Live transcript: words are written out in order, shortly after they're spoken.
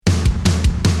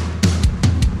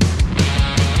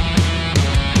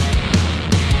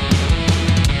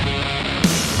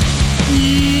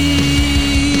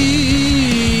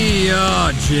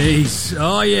Jeez.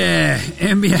 Oh, yeah.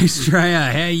 NBA Australia.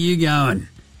 How you going?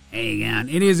 How you going?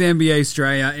 It is NBA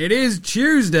Australia. It is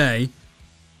Tuesday,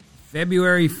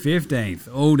 February 15th,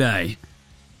 all day.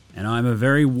 And I'm a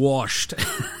very washed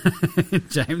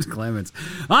James Clements.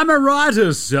 I'm a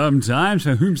writer sometimes,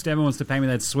 for whomsoever wants to pay me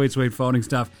that sweet, sweet folding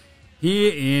stuff,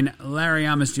 here in Larry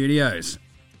Armour Studios.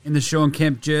 In the Sean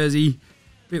Kemp jersey,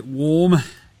 bit warm,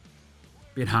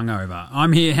 bit hungover.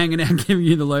 I'm here hanging out, giving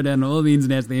you the lowdown on all the ins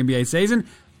and outs of the NBA season,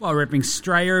 while repping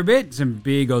Australia a bit. Some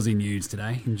big Aussie news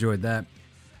today. Enjoyed that.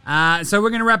 So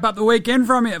we're going to wrap up the weekend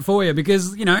for you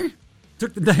because, you know,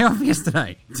 took the day off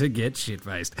yesterday to get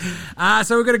shit-faced.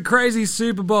 So we've got a crazy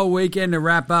Super Bowl weekend to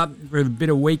wrap up with a bit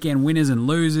of weekend winners and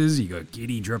losers. You got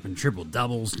Giddey dropping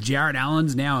triple-doubles. Jarrett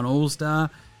Allen's now an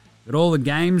all-star. Got all the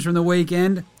games from the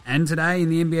weekend and today in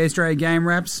the NBA Australia game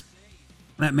wraps.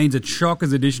 That means a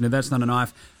chockers edition of That's Not a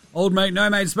Knife. Old mate, no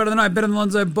mate's better than I, better than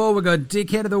Lonzo Ball. We've got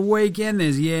Dickhead of the weekend.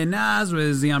 There's Yeah Nas,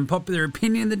 was the unpopular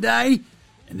opinion of the day.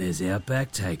 And there's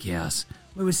Outback Takehouse,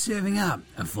 where we're serving up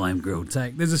a flame-grilled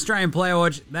take. There's Australian Player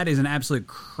Watch. That is an absolute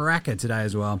cracker today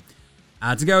as well.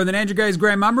 To go with an Andrew Gaze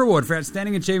Graham Mumber Award for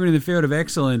outstanding achievement in the field of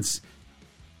excellence.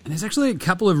 And there's actually a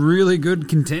couple of really good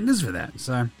contenders for that,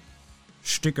 so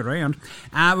stick around.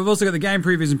 We've also got the game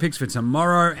previews and picks for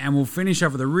tomorrow, and we'll finish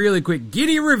off with a really quick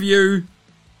giddily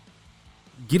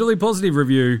positive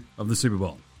review of the Super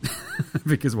Bowl.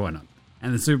 Because why not?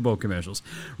 And the Super Bowl commercials.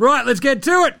 Right, let's get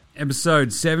to it.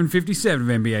 Episode 757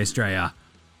 of NBA Australia.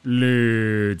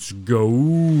 Let's go.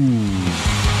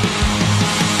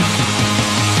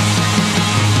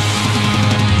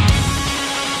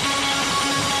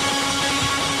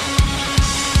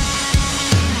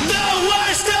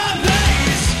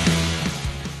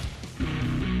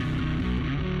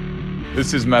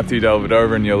 This is Matthew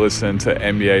Delvedova, and you're listening to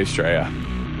NBA Australia.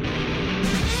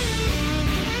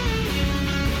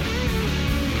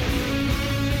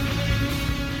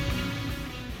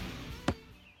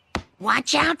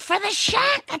 Watch out for the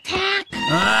Shaq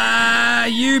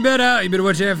attack. You better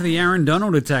watch out for the Aaron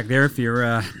Donald attack there if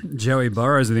you're Joey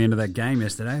Burrows at the end of that game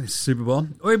yesterday, the Super Bowl.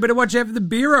 Or you better watch out for the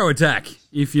Bureau attack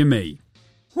if you're me.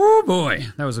 Whoo boy,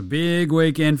 that was a big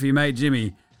weekend for your mate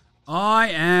Jimmy. I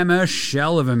am a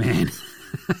shell of a man.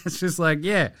 It's just like,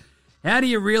 yeah, how do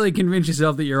you really convince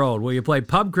yourself that you're old? Well, you play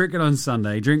pub cricket on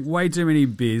Sunday, drink way too many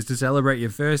beers to celebrate your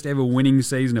first ever winning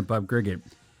season of pub cricket.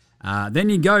 Then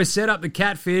you go set up the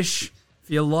catfish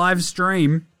for your live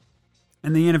stream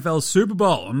and the NFL Super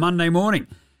Bowl on Monday morning,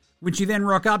 which you then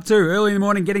rock up to early in the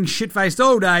morning, getting shit-faced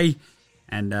all day,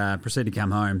 and proceed to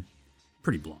come home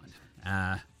pretty blind.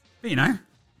 But, you know,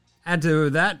 add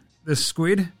to that the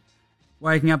squid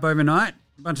waking up overnight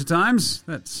a bunch of times.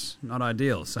 That's not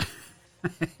ideal. So,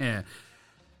 yeah.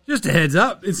 Just a heads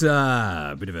up, it's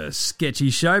a bit of a sketchy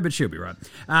show, but she'll be right.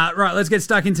 Right, let's get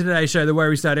stuck into today's show, the way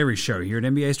we start every show here at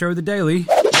NBA Australia with the Daily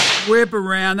Whip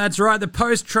Around. That's right, the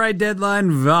post-trade deadline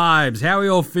vibes. How are we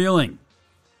all feeling?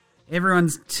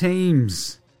 Everyone's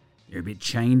teams, they're a bit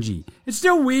changey. It's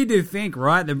still weird to think,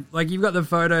 right? Like, you've got the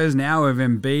photos now of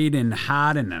Embiid and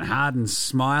Harden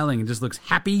smiling and just looks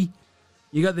happy.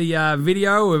 You got the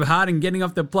video of Harden getting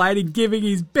off the plate and giving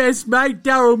his best mate,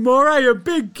 Daryl Morey, a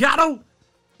big cuddle.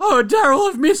 Oh, Daryl,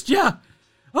 I've missed you.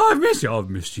 I've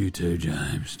missed you too,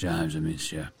 James. James, I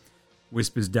missed you.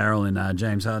 Whispers Daryl in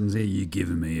James Harden's ear, you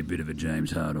giving me a bit of a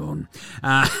James Harden.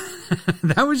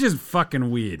 That was just fucking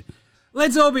weird.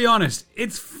 Let's all be honest.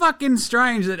 It's fucking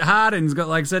strange that Harden's got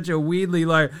like such a weirdly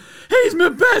like, he's my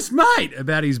best mate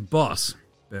about his boss.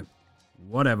 But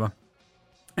whatever.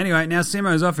 Anyway, now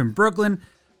Simo's off in Brooklyn.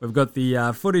 We've got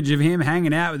the footage of him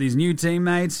hanging out with his new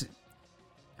teammates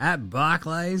at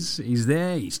Barclays. He's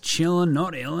there. He's chilling,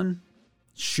 not illin',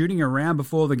 shooting around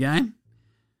before the game.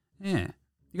 Yeah.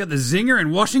 You got the zinger in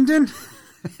Washington.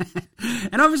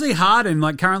 And obviously Harden,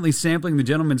 like currently sampling the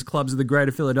gentlemen's clubs of the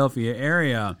greater Philadelphia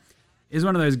area, is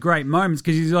one of those great moments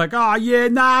because he's like, oh, yeah,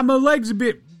 nah, my leg's a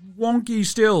bit wonky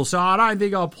still, so I don't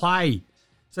think I'll play.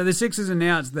 So the Sixers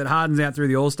announced that Harden's out through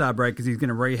the All-Star break because he's going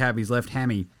to rehab his left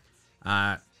hammy.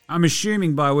 I'm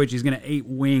assuming by which he's going to eat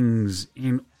wings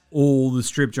in all the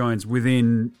strip joints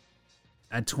within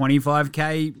a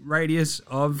 25K radius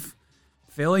of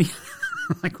Philly.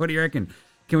 Like, what do you reckon?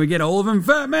 Can we get all of them?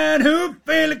 Fat Man Hoop,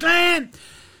 Philly Clan!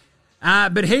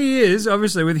 But he is,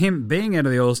 obviously, with him being out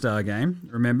of the All-Star game.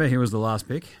 Remember, he was the last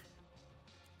pick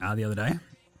the other day.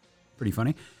 Pretty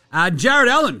funny. Jarrett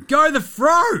Allen, go the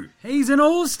fro. He's an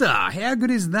all-star. How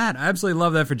good is that? I absolutely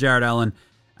love that for Jarrett Allen.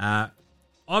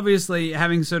 Obviously,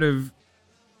 having sort of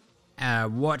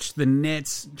watched the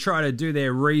Nets try to do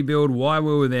their rebuild while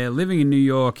we were there, living in New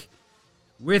York,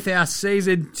 with our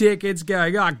season tickets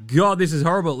going, oh, God, this is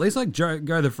horrible. At least, like,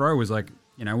 Go the Fro was, like,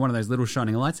 you know, one of those little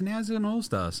shining lights, and now he's an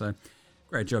all-star. So,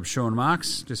 great job, Sean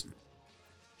Marks. Just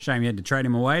shame you had to trade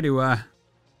him away to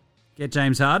get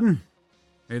James Harden,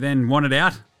 who then wanted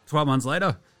out 12 months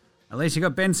later. At least you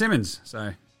got Ben Simmons.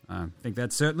 So, I think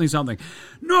that's certainly something.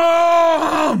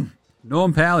 Norm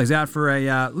Powell is out for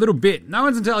a little bit. No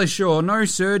one's entirely sure. No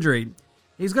surgery.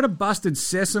 He's got a busted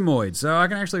sesamoid. So, I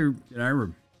can actually, you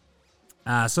know,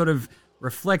 sort of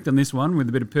reflect on this one with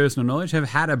a bit of personal knowledge. Have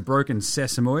had a broken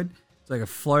sesamoid. It's like a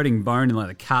floating bone in like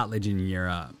the cartilage in your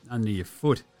under your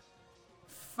foot.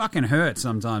 Fucking hurts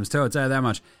sometimes too, I'd say that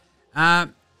much.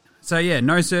 So yeah,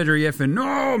 no surgery yet for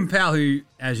Norm Powell, who,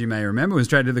 as you may remember, was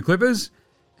traded to the Clippers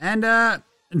and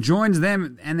joins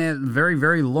them and their very,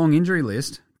 very long injury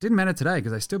list. Didn't matter today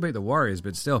because they still beat the Warriors,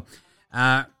 but still.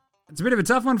 It's a bit of a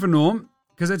tough one for Norm,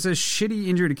 because it's a shitty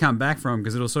injury to come back from,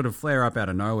 because it'll sort of flare up out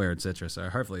of nowhere, etc. So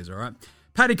hopefully he's all right.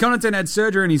 Paddy Connaughton had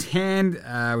surgery in his hand.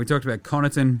 We talked about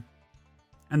Connaughton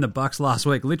and the Bucks last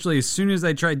week. Literally, as soon as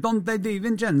they trade Dante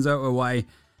DiVincenzo away,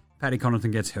 Paddy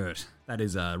Connaughton gets hurt. That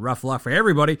is rough luck for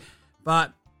everybody.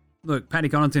 But look, Paddy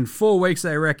Connaughton, 4 weeks,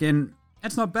 they reckon.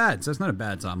 That's not bad. So it's not a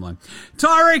bad timeline.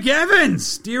 Tyreke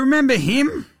Evans, do you remember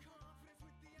him?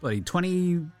 Bloody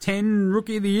 2010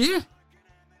 Rookie of the Year?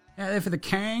 Out there for the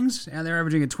Kangs, out there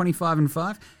averaging at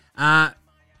 25-5.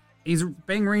 He's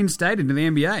being reinstated to the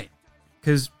NBA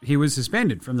because he was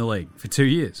suspended from the league for 2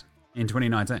 years in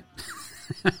 2019,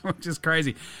 which is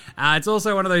crazy. It's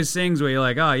also one of those things where you're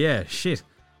like, oh yeah, shit.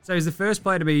 So he's the first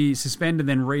player to be suspended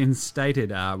then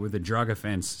reinstated with a drug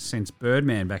offense since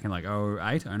Birdman back in like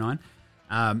 08, 09.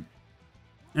 And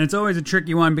it's always a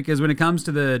tricky one because when it comes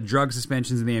to the drug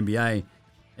suspensions in the NBA,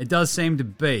 it does seem to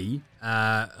be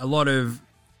a lot of...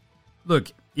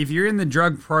 Look, if you're in the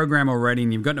drug program already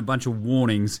and you've gotten a bunch of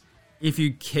warnings, if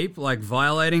you keep like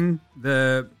violating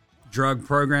the drug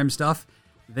program stuff,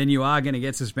 then you are going to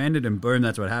get suspended, and boom,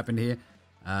 that's what happened here.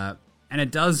 And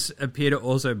it does appear to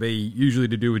also be usually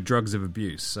to do with drugs of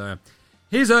abuse. So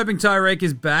here's hoping Tyreke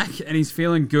is back and he's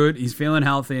feeling good, he's feeling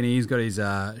healthy, and he's got his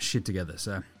shit together.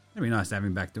 So it'll be nice to have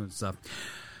him back doing stuff.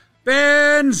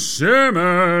 Ben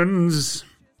Simmons.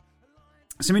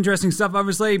 Some interesting stuff,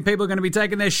 obviously. People are going to be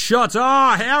taking their shots. Oh,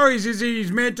 how is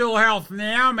his mental health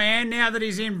now, man, now that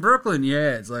he's in Brooklyn?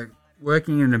 Yeah, it's like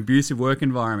working in an abusive work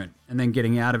environment and then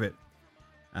getting out of it.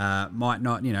 Might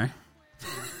not, you know,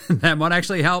 that might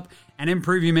actually help and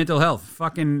improve your mental health.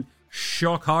 Fucking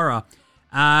shock horror.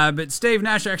 But Steve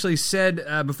Nash actually said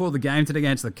before the game today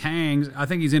against the Kangs, I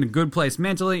think he's in a good place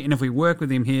mentally, and if we work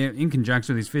with him here in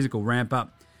conjunction with his physical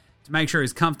ramp-up, to make sure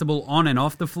he's comfortable on and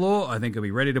off the floor, I think he'll be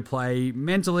ready to play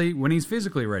mentally when he's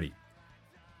physically ready.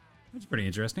 Which is pretty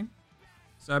interesting.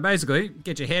 So basically,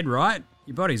 get your head right,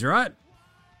 your body's right,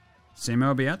 Simo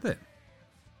will be out there.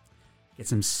 Get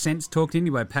some sense talked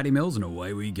into by Patty Mills, and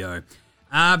away we go.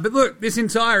 But look, this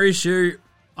entire issue,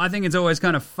 I think it's always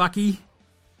kind of fucky.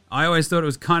 I always thought it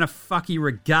was kind of fucky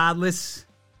regardless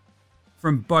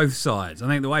from both sides. I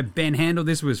think the way Ben handled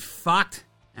this was fucked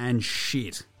and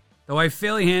shit. The way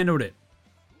Philly handled it,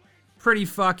 pretty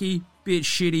fucky, bit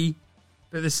shitty,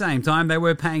 but at the same time, they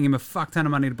were paying him a fuck ton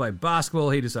of money to play basketball.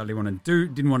 He decided he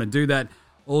didn't want to do that,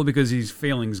 all because his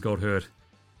feelings got hurt.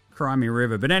 Cry me a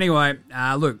river. But anyway,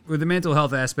 look, with the mental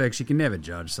health aspects, you can never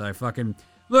judge. So fucking,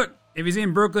 look, if he's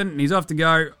in Brooklyn and he's off to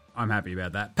go, I'm happy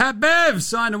about that. Pat Bev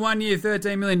signed a 1-year,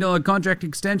 $13 million contract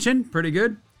extension. Pretty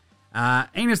good.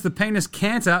 Enes the Penis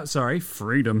Cantor,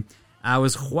 Freedom,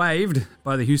 was waived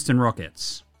by the Houston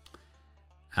Rockets.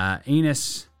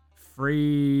 Enes,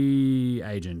 free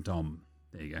agent, Tom.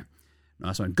 There you go.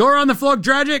 Nice one. Goran the Flog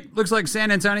Dragic. Looks like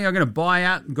San Antonio are going to buy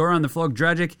out Goran the Flog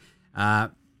Dragic.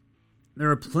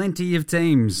 There are plenty of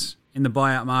teams in the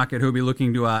buyout market who will be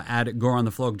looking to add Goran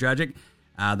the Flog Dragic.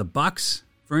 The Bucks,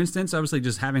 for instance, obviously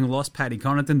just having lost Paddy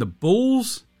Connaughton. The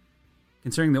Bulls,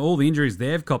 considering all the injuries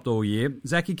they've copped all year.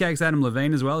 Zachy Cakes Adam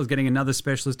Levine as well is getting another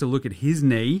specialist to look at his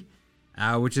knee.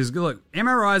 Which is good. Look,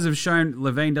 MRIs have shown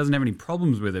Levine doesn't have any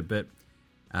problems with it, but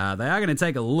they are going to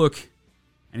take a look,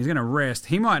 and he's going to rest.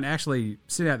 He might actually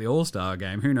sit out the All-Star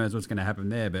game. Who knows what's going to happen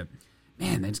there, but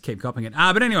man, they just keep copping it.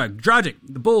 But anyway, Dragic,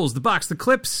 the Bulls, the Bucks, the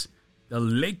Clips, the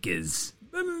Lakers.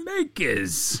 The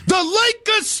Lakers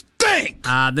stink!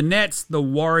 The Nets, the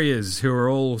Warriors, who are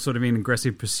all sort of in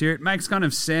aggressive pursuit. Makes kind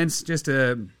of sense just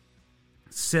to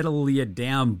settle you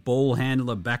down ball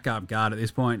handler backup guard at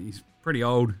this point. He's pretty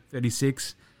old,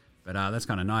 36, but that's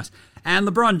kind of nice. And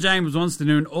LeBron James wants to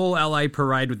do an all-LA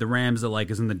parade with the Rams, the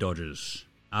Lakers, and the Dodgers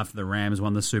after the Rams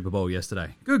won the Super Bowl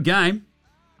yesterday. Good game.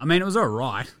 I mean, it was all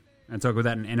right. I'll talk about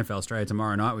that in NFL Australia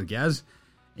tomorrow night with Gaz.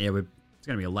 Yeah, we're It's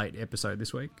going to be a late episode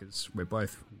this week because we're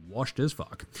both washed as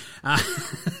fuck.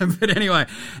 But anyway,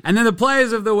 and then the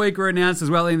players of the week were announced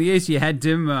as well. In the East, you had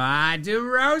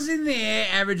DeRozan there,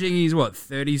 averaging his,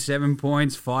 37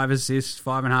 points, 5 assists,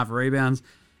 5.5 rebounds.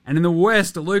 And in the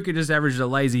West, Luka just averaged a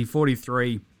lazy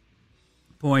 43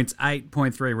 points,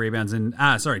 8.3 rebounds, and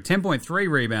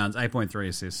 10.3 rebounds, 8.3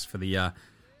 assists for the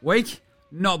week.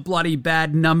 Not bloody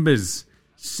bad numbers.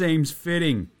 Seems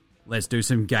fitting. Let's do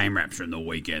some game raps from the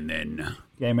weekend then.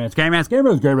 Game raps.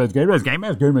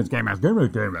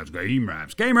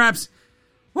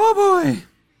 Oh boy.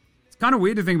 It's kind of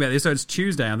weird to think about this. So it's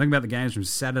Tuesday. I'm thinking about the games from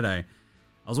Saturday.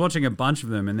 I was watching a bunch of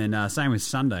them, and then same with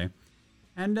Sunday.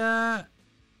 And trying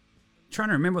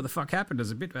to remember what the fuck happened. It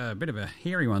was a bit of a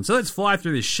hairy one. So let's fly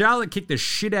through this. Charlotte kicked the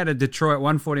shit out of Detroit,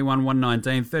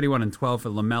 141-119, 31-12 for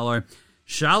LaMelo.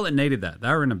 Charlotte needed that. They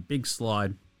were in a big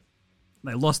slide.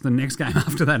 They lost the next game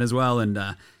after that as well, and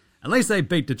at least they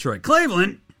beat Detroit.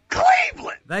 Cleveland!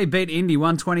 They beat Indy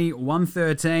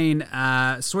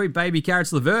 120-113. Sweet baby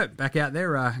Carrots LeVert back out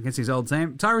there against his old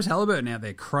team. Tyrese Halliburton out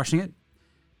there crushing it.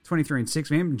 23-6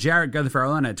 for him. Jarrett go for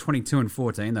Orlando at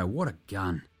 22-14, though. What a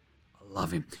gun. I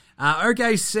love him.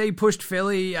 OKC pushed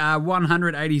Philly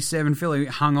 187. Philly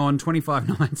hung on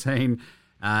 25-19.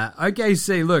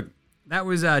 OKC, look, that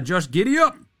was Josh Giddey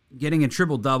up getting a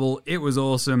triple-double. It was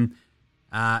awesome.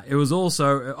 It was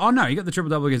also... Oh, no, he got the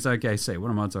triple-double against OKC. What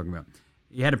am I talking about?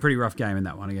 He had a pretty rough game in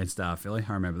that one against Philly.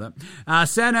 I remember that.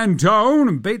 San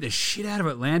Antonio beat the shit out of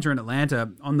Atlanta in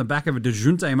Atlanta on the back of a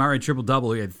DeJounte Murray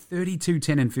triple-double. He had 32,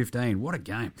 10, and 15. What a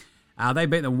game. They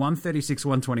beat them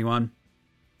 136-121.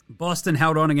 Boston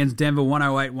held on against Denver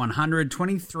 108-100.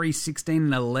 23, 16,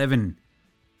 and 11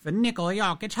 for Nikola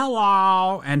Jokic.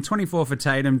 Hello. And 24 for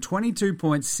Tatum. 22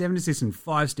 points, 7 assists, and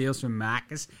 5 steals for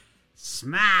Marcus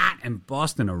Smart. And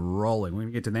Boston are rolling. We're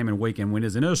going to get to them in weekend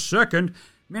winners in a second.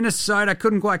 Minnesota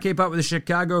couldn't quite keep up with the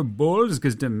Chicago Bulls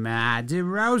because DeMar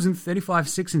DeRozan, 35,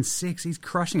 6, and 6. He's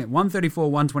crushing it.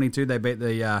 134-122. They beat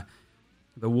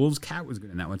the Wolves. Cat was good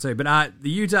in that one too. But the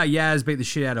Utah Jazz beat the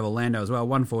shit out of Orlando as well.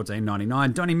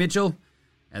 114-99. Donnie Mitchell,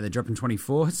 they're dropping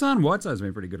 24. Hassan Whiteside's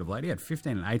been pretty good of late. He had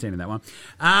 15 and 18 in that one.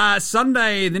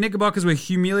 Sunday, the Knickerbockers were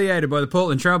humiliated by the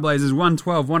Portland Trailblazers.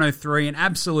 112-103. An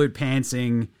absolute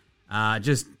pantsing.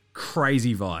 Just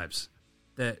crazy vibes.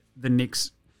 The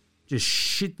Knicks just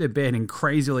shit the bed in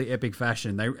crazily epic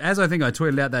fashion. As I think I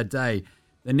tweeted out that day,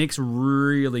 the Knicks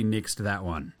really nixed that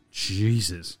one.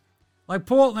 Jesus. Like,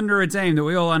 Portland are a team that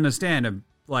we all understand are,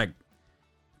 like,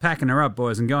 packing her up,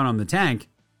 boys, and going on the tank.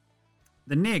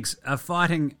 The Knicks are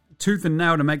fighting tooth and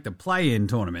nail to make the play-in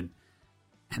tournament,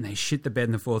 and they shit the bed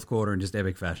in the fourth quarter in just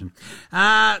epic fashion.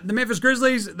 The Memphis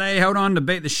Grizzlies, they held on to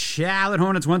beat the Charlotte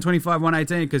Hornets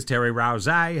 125-118 because Terry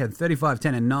Rozier had 35,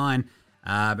 10, and 9.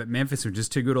 But Memphis were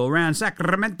just too good all around.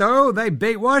 Sacramento, they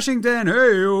beat Washington. Hey,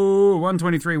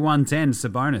 123-110.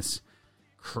 Sabonis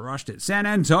crushed it. San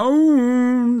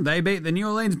Antonio, they beat the New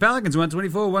Orleans Pelicans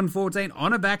 124-114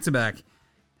 on a back-to-back,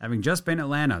 having just been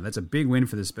Atlanta. That's a big win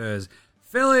for the Spurs.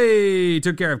 Philly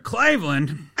took care of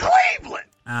Cleveland.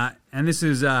 And this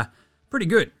is pretty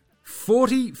good.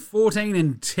 40, 14,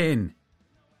 and 10.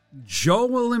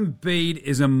 Joel Embiid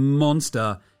is a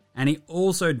monster, and he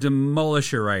also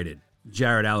demolisherated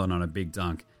Jarrett Allen on a big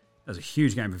dunk. That was a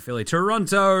huge game for Philly.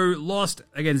 Toronto lost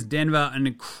against Denver in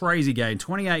a crazy game.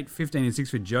 28, 15, and 6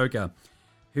 for Joker,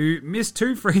 who missed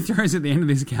 2 free throws at the end of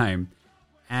this game.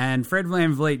 And Fred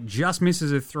VanVleet just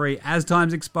misses a 3 as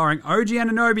time's expiring. OG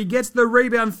Anunoby gets the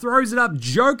rebound, throws it up.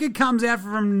 Joker comes out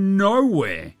from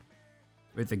nowhere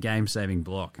with the game-saving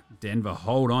block. Denver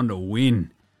hold on to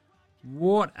win.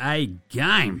 What a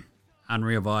game.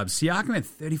 Unreal vibes. Siakam at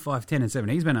 35, 10, and 7.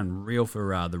 He's been unreal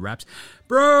for the Raps.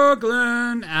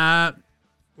 Brooklyn,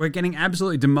 we're getting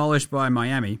absolutely demolished by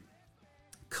Miami.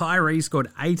 Kyrie scored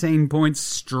 18 points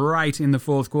straight in the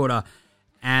fourth quarter,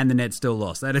 and the Nets still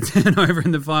lost. They had a turnover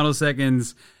in the final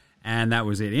seconds, and that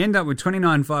was it. He ended up with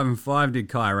 29, 5, and 5, did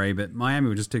Kyrie, but Miami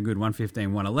were just too good,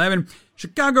 115, 111.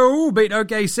 Chicago beat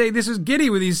OKC. This was Giddey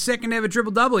with his second ever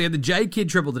triple-double. He had the J-Kid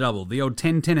triple-double, the old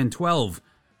 10, 10, and 12.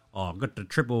 Oh, got the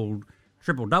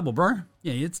triple-double, bro.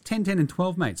 Yeah, it's 10, 10, and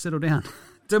 12, mate. Settle down.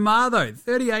 DeMar, though,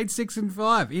 38, 6, and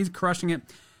 5. He's crushing it.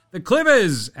 The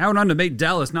Clippers held on to beat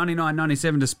Dallas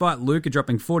 99-97 despite Luka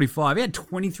dropping 45. He had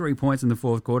 23 points in the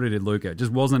fourth quarter, did Luka. It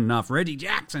just wasn't enough. Reggie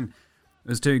Jackson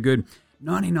was too good.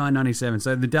 99-97.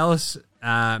 So the Dallas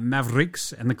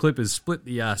Mavericks and the Clippers split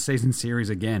the season series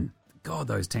again. God,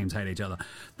 those teams hate each other.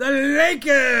 The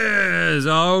Lakers!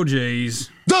 Oh, geez.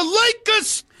 The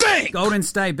Lakers stink! Golden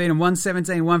State beat them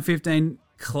 117-115.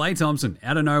 Klay Thompson,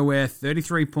 out of nowhere,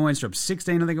 33 points, dropped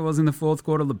 16, I think it was, in the fourth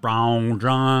quarter. LeBron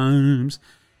James.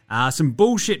 Some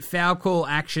bullshit foul call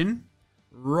action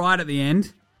right at the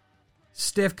end.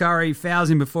 Steph Curry fouls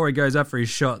him before he goes up for his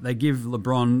shot. They give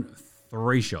LeBron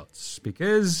 3 shots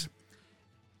because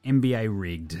NBA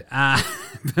rigged.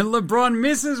 But LeBron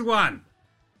misses one.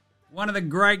 One of the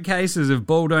great cases of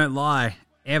ball don't lie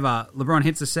ever. LeBron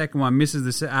hits the second one, misses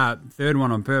the third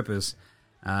one on purpose.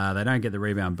 They don't get the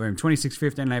rebound. Boom.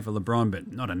 26-15-8 for LeBron, but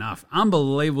not enough.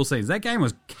 Unbelievable scenes. That game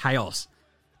was chaos.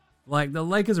 Like, the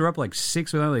Lakers are up like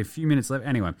 6 with only a few minutes left.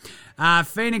 Anyway,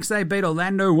 Phoenix, they beat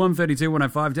Orlando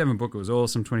 132-105. Devin Booker was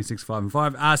awesome,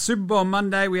 26-5-5. Super Bowl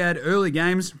Monday, we had early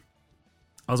games.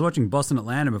 I was watching Boston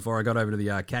Atlanta before I got over to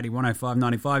the Caddy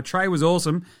 105-95. Trey was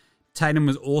awesome. Tatum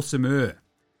was awesomer.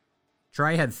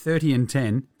 Trey had 30 and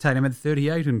 10. Tatum had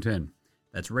 38 and 10.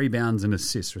 That's rebounds and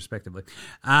assists, respectively.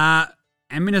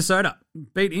 And Minnesota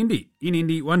beat Indy in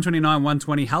Indy,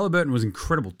 129-120. Halliburton was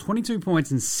incredible, 22 points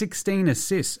and 16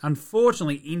 assists.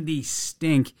 Unfortunately, Indy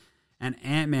stink, and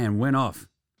Ant-Man went off.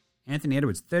 Anthony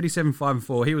Edwards,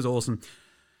 37-5-4. He was awesome.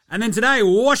 And then today,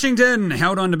 Washington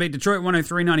held on to beat Detroit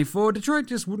 103-94. Detroit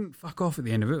just wouldn't fuck off at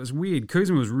the end of it. It was weird.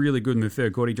 Kuzma was really good in the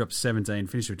third quarter. He dropped 17,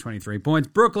 finished with 23 points.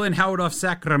 Brooklyn held off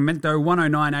Sacramento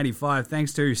 109-85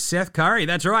 thanks to Seth Curry.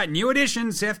 That's right, new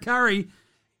addition, Seth Curry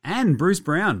and Bruce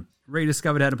Brown.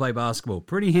 Rediscovered how to play basketball.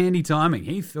 Pretty handy timing.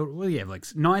 He felt, well, yeah, like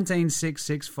 19, 6,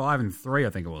 6, 5, and 3, I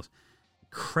think it was.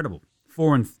 Incredible.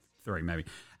 4 and 3, maybe.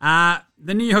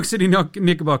 The New York City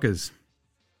Knickerbockers.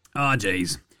 Oh,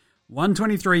 geez.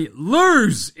 123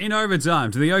 lose in overtime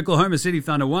to the Oklahoma City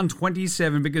Thunder.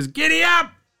 127 because Giddey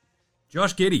up!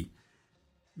 Josh Giddey.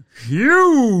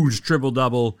 Huge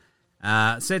triple-double.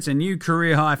 Sets a new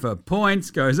career high for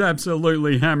points. Goes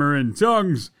absolutely hammer and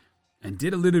tongs. And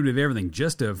did a little bit of everything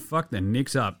just to fuck the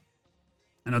Knicks up.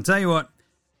 And I'll tell you what,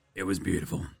 it was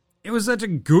beautiful. It was such a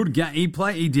good game.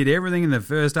 He did everything in the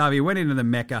first half. He went into the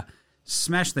Mecca,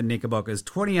 smashed the Knickerbockers,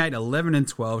 28, 11, and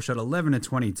 12, shot 11 and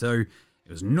 22.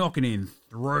 He was knocking in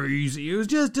threes. He was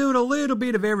just doing a little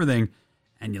bit of everything.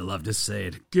 And you love to see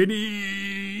it.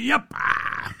 Giddy up.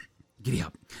 Giddy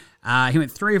up. He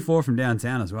went 3 or 4 from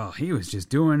downtown as well. He was just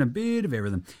doing a bit of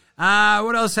everything.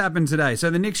 What else happened today?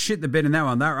 So the Knicks shit the bed in that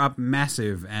one. They were up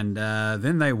massive, and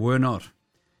then they were not.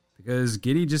 Because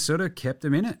Giddey just sort of kept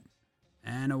them in it.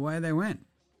 And away they went.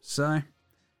 So,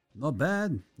 not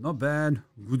bad. Not bad.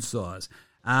 Good size.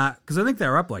 Because I think they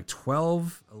were up like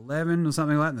 12, 11 or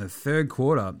something like that in the third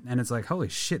quarter. And it's like, holy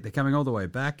shit, they're coming all the way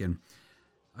back. And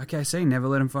OKC never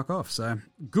let them fuck off. So,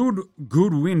 good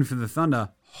win for the Thunder.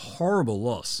 Horrible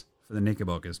loss for the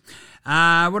Knickerbockers.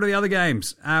 What are the other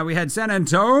games? We had San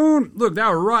Antonio. Look, they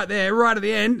were right there, right at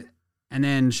the end. And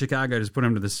then Chicago just put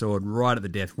them to the sword right at the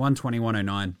death.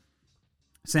 120-109.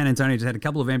 San Antonio just had a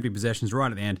couple of empty possessions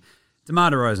right at the end.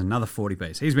 DeMar DeRozan, another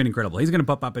 40-piece. He's been incredible. He's going to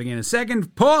pop up again in a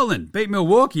second. Portland beat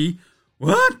Milwaukee.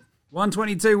 What?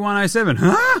 122-107.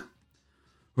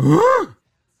 Huh?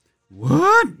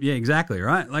 What? Yeah, exactly,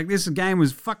 right? Like, this game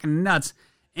was fucking nuts.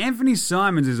 Anthony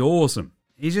Simons is awesome.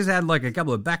 He's just had like a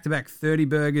couple of back-to-back 30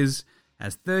 burgers.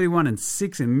 Has 31 and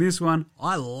 6 in this one.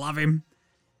 I love him.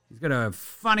 He's got a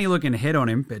funny-looking head on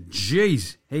him, but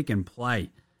geez, he can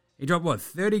play. He dropped,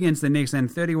 30 against the Knicks, then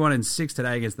 31 and 6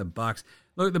 today against the Bucks.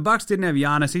 Look, the Bucks didn't have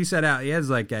Giannis. He sat out. He has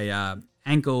like a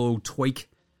ankle tweak.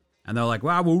 And they were like,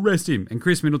 well, we'll rest him. And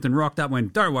Chris Middleton rocked up,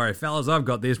 went, don't worry, fellas, I've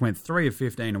got this. Went 3 of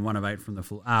 15 and 1 of 8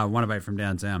 from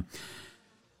downtown.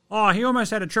 Oh, he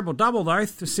almost had a triple-double, though.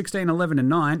 16, 11, and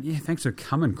 9. Yeah, thanks for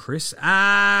coming, Chris. Who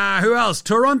else?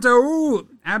 Toronto,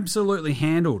 absolutely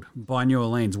handled by New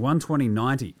Orleans.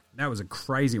 120-90. That was a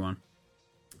crazy one.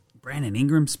 Brandon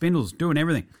Ingram, Spindles, doing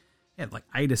everything. He had like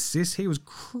 8 assists. He was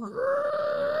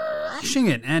crashing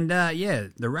it. And,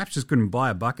 the Raps just couldn't buy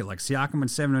a bucket. Like Siakam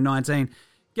went 7 of 19.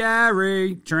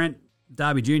 Gary Trent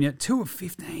Darby Jr., 2 of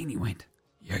 15 he went.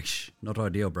 Yeesh. Not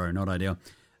ideal, bro. Not ideal.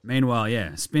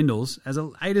 Meanwhile, Spindles has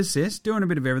 8 assists, doing a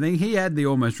bit of everything. He had the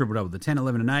almost triple-double, the 10,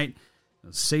 11, and 8.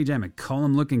 CJ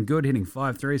McCollum looking good, hitting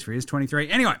 5 threes for his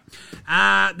 23. Anyway,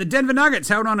 the Denver Nuggets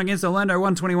held on against Orlando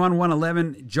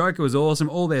 121-111. Joker was awesome.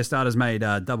 All their starters made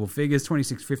double figures,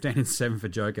 26, 15, and 7 for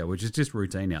Joker, which is just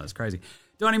routine now. That's crazy.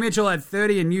 Donnie Mitchell had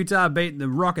 30, and Utah beat the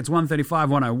Rockets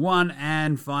 135-101.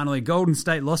 And finally, Golden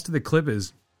State lost to the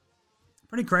Clippers.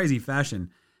 Pretty crazy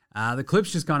fashion. The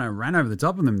Clips just kind of ran over the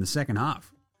top of them in the second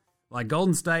half. Like,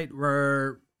 Golden State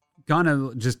were kind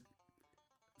of just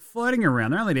floating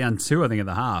around. They're only down 2, I think, at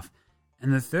the half.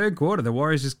 And the third quarter, the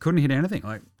Warriors just couldn't hit anything.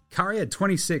 Like, Curry had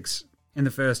 26 in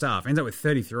the first half. Ends up with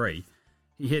 33.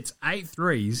 He hits 8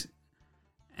 threes,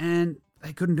 and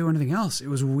they couldn't do anything else. It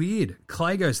was weird.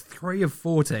 Clay goes 3 of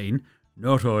 14.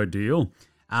 Not ideal.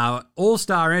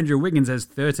 All-star Andrew Wiggins has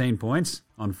 13 points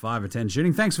on 5 of 10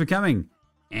 shooting. Thanks for coming,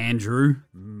 Andrew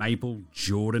Maple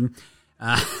Jordan.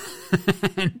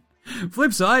 And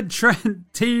flip side,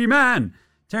 T-Man.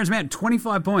 Terrence Mann,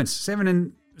 25 points,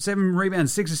 7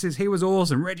 rebounds, 6 assists. He was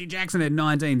awesome. Reggie Jackson had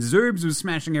 19. Zoobs was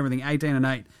smashing everything, 18 and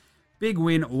 8. Big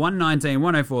win,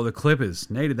 119-104. The Clippers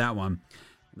needed that one.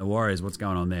 The Warriors, what's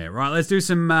going on there? Right, let's do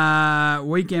some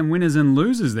weekend winners and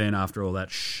losers then after all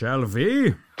that, shall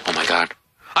we? Oh my God.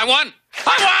 I won!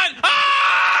 I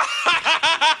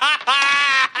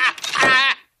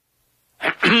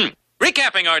won!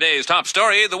 Recapping our day's top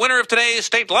story, the winner of today's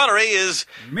state lottery is...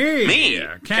 Me.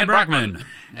 Ken Brockman.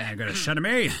 Got a shot of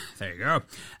me. There you go.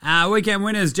 Weekend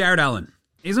winners, Jarrett Allen.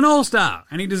 He's an all-star,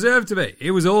 and he deserved to be.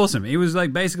 It was awesome. He was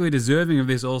like basically deserving of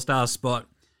this all-star spot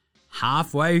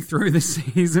halfway through the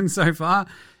season so far,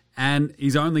 and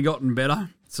he's only gotten better.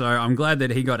 So I'm glad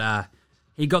that he got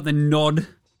the nod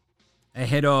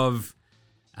ahead of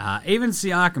even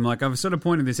Siakam. Like, I've sort of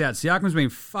pointed this out. Siakam's been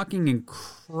fucking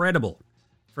incredible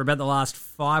for about the last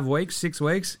 6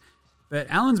 weeks. But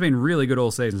Allen's been really good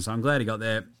all season, so I'm glad he got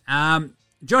there.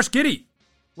 Josh Giddey,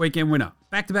 weekend winner.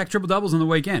 Back-to-back triple-doubles on the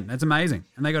weekend. That's amazing.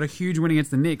 And they got a huge win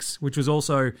against the Knicks, which was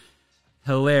also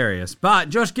hilarious. But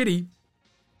Josh Giddey,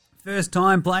 first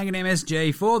time playing at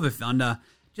MSG for the Thunder,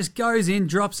 just goes in,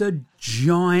 drops a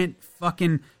giant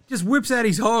fucking... just whips out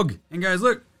his hog and goes,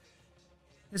 look,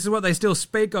 this is what they still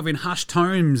speak of in hushed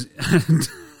tones.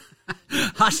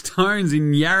 Hushed tones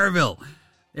in Yarraville.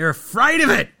 They're afraid of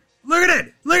it. Look at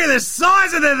it. Look at the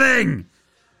size of the thing.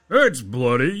 It's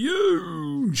bloody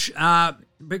huge.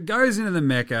 But goes into the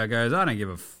Mecca, goes, I don't give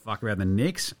a fuck about the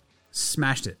Knicks.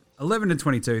 Smashed it.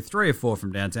 11-22, 3 of 4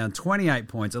 from downtown, 28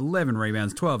 points, 11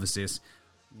 rebounds, 12 assists.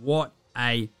 What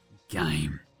a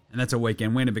game. And that's a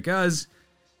weekend winner because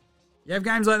you have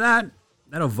games like that,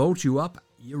 that'll vault you up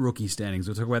your rookie standings.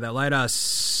 We'll talk about that later.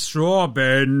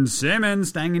 Ben Simmons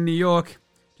staying in New York.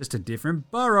 Just a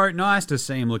different borough. Nice to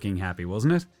see him looking happy,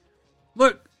 wasn't it?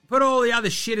 Look, put all the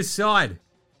other shit aside.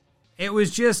 It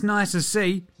was just nice to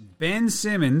see Ben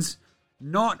Simmons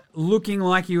not looking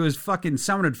like he was fucking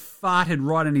someone had farted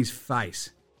right in his face.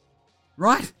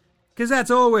 Right? Because that's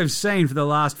all we've seen for the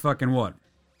last fucking what?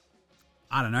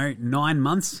 I don't know, 9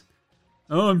 months?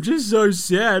 Oh, I'm just so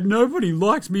sad. Nobody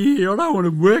likes me here. I don't want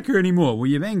to work here anymore. Well,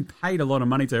 you're being paid a lot of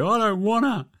money to. I don't want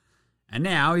to. And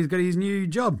now he's got his new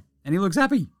job. And he looks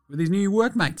happy with his new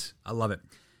workmates. I love it.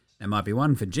 That might be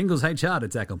one for Jingles HR to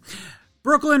tackle.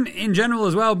 Brooklyn in general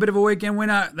as well, a bit of a weekend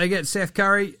winner. They get Seth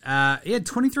Curry. He had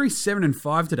 23, 7, and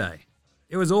 5 today.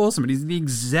 It was awesome. He's the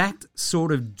exact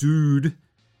sort of dude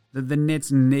that the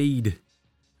Nets need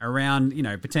around,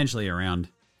 potentially around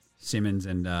Simmons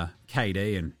and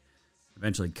KD and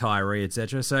eventually Kyrie,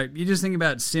 etc. So you just think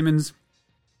about Simmons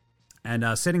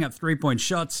and setting up three-point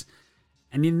shots,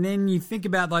 and then you think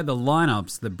about like the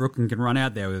lineups that Brooklyn can run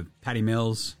out there with Patty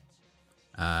Mills,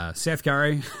 Seth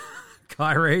Curry,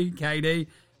 Kyrie, KD,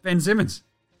 Ben Simmons.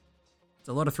 It's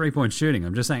a lot of three-point shooting,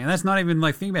 I'm just saying. And that's not even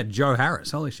like, think about Joe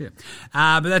Harris. Holy shit.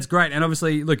 But that's great. And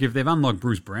obviously, look, if they've unlocked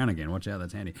Bruce Brown again, watch out,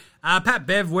 that's handy. Pat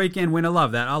Bev, weekend winner,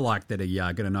 love that. I like that he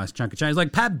got a nice chunk of change.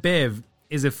 Like, Pat Bev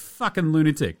is a fucking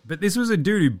lunatic. But this was a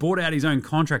dude who bought out his own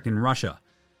contract in Russia.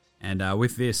 And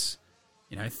with this,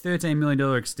 $13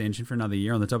 million extension for another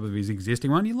year on the top of his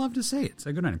existing one, you love to see it.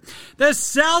 So good on him. The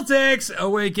Celtics are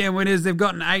weekend winners. They've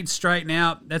gotten 8 straight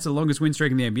now. That's the longest win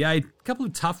streak in the NBA. A couple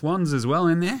of tough ones as well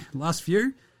in there. Last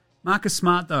few. Marcus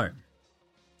Smart, though.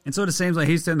 It sort of seems like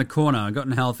he's turned the corner,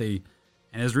 gotten healthy,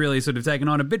 and has really sort of taken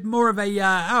on a bit more of a,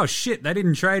 oh shit, they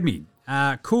didn't trade me.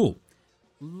 Cool.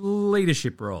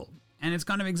 Leadership role. And it's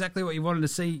kind of exactly what you wanted to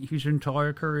see his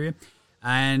entire career.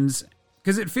 And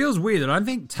because it feels weird that I don't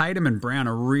think Tatum and Brown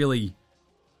are really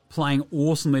playing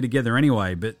awesomely together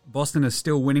anyway, but Boston is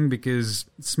still winning because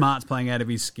Smart's playing out of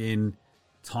his skin,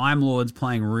 Time Lord's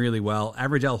playing really well,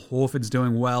 Average Al Horford's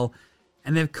doing well,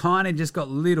 and they've kind of just got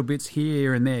little bits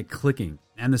here and there clicking.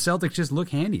 And the Celtics just look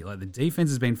handy. Like, the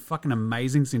defense has been fucking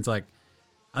amazing since, I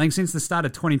think since the start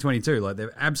of 2022. Like,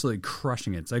 they're absolutely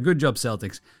crushing it. So good job,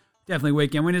 Celtics. Definitely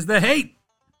weekend winners. The Heat!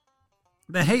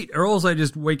 The Heat are also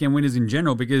just weekend winners in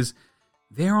general because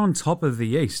they're on top of the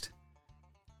East.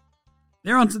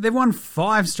 They've won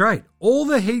 5 straight. All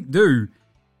the Heat do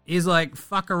is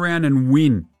fuck around and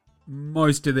win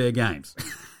most of their games.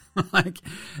 Like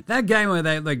that game where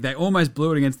they almost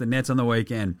blew it against the Nets on the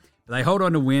weekend. But they hold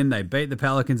on to win. They beat the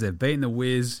Pelicans. They've beaten the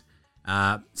Wiz.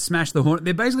 Smashed the Hornets.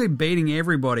 They're basically beating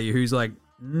everybody who's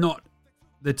not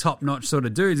the top-notch sort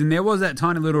of dudes. And there was that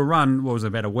tiny little run, what was it,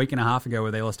 about a week and a half ago,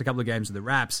 where they lost a couple of games to the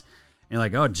Raps. And you're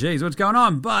like, oh, geez, what's going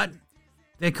on? But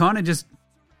they're kind of just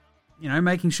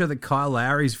making sure that Kyle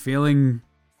Lowry's feeling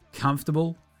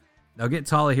comfortable. They'll get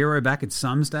Tyler Hero back at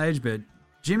some stage, but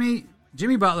Jimmy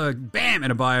Butler, bam,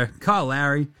 Adebayo, Kyle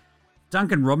Lowry,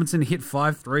 Duncan Robinson hit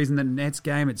 5 threes in the Nets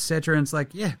game, etc. And it's like,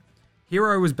 yeah,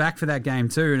 Hero was back for that game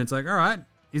too. And it's like, all right,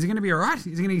 is he going to be all right? Is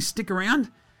he going to stick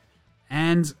around?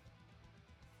 And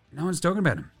no one's talking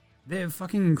about him. They're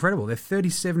fucking incredible. They're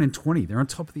 37-20. They're on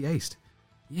top of the East.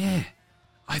 Yeah,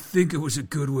 I think it was a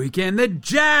good weekend. The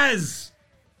Jazz!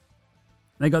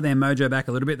 They got their mojo back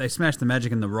a little bit. They smashed the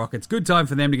Magic and the Rockets. Good time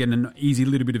for them to get an easy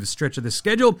little bit of a stretch of the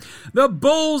schedule. The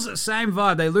Bulls, same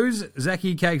vibe. They lose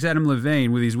Zachy Cakes Adam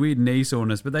Levine with his weird knee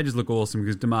soreness, but they just look awesome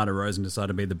because DeMar DeRozan decided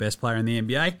to be the best player in the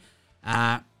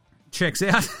NBA. Checks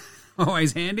out.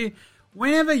 Always handy.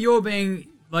 Whenever you're being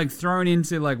thrown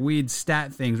into weird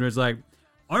stat things where it's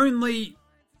only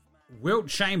Wilt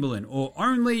Chamberlain or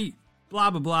only blah,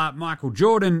 blah, blah, Michael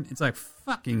Jordan. It's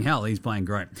fucking hell, he's playing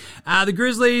great. The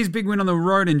Grizzlies, big win on the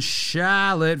road in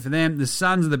Charlotte for them. The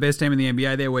Suns are the best team in the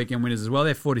NBA. They're weekend winners as well.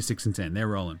 They're 46-10. They're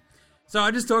rolling. So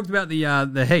I just talked about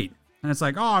the Heat. And it's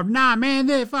oh, nah, man,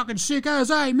 they're fucking sickos,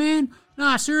 hey, man.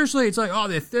 Nah, seriously. It's they're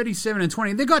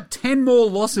 37-20. They got 10 more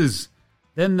losses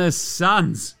than the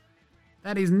Suns.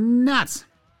 That is nuts.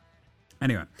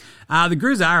 Anyway, the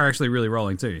Grizz are actually really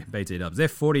rolling too, BT Dubs. They're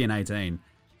 40-18.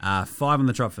 5 on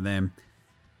the trot for them.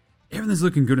 Everything's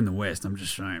looking good in the West, I'm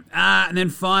just showing. And then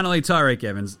finally, Tyreek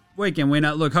Evans. Weekend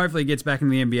winner. Look, hopefully he gets back in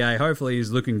the NBA. Hopefully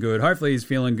he's looking good. Hopefully he's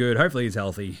feeling good. Hopefully he's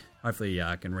healthy. Hopefully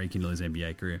he can rekindle his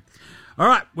NBA career. All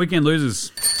right, weekend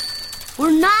losers.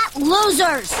 We're not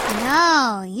losers.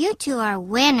 No, you two are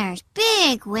winners.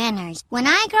 Big winners. When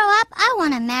I grow up, I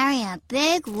want to marry a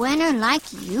big winner like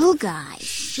you guys.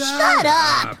 Shut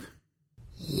up.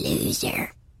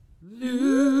 Loser.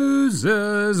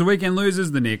 Losers. Weekend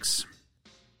losers, the Knicks.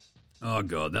 Oh,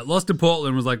 God. That loss to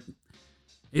Portland was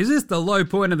is this the low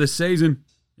point of the season?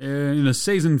 In a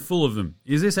season full of them.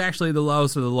 Is this actually the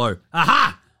lowest of the low?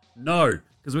 Aha! No.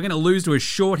 Because we're going to lose to a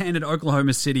shorthanded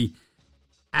Oklahoma City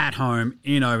at home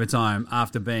in overtime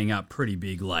after being up pretty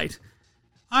big late.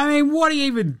 I mean, what do you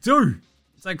even do?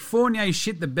 It's Fournier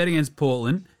shit the bet against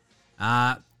Portland.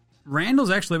 Randall's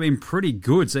actually been pretty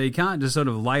good, so you can't just sort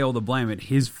of lay all the blame at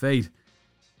his feet.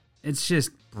 It's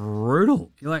just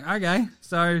brutal. You're okay,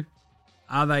 so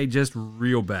are they just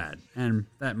real bad? And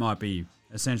that might be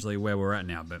essentially where we're at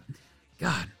now. But,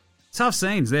 God, tough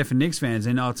scenes there for Knicks fans.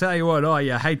 And I'll tell you what,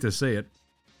 you hate to see it.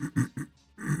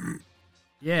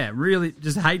 Yeah, really,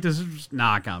 just hate to...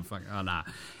 Nah, I can't fucking... Oh, nah.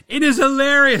 It is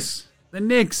hilarious. The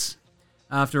Knicks,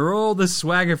 after all the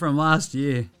swagger from last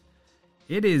year,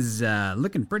 it is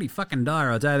looking pretty fucking dire,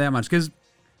 I'll tell you that much. Because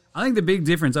I think the big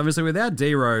difference, obviously, without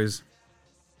D-Rose,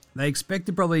 they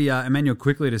expected probably Emmanuel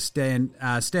quickly to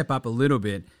step up a little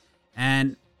bit.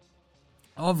 And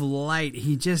of late,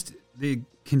 the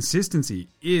consistency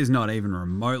is not even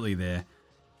remotely there.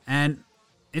 And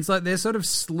it's their sort of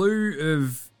slew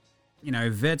of,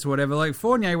 vets, whatever.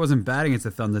 Fournier wasn't bad against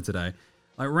the Thunder today.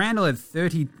 Randall had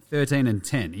 30, 13, and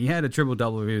 10. He had a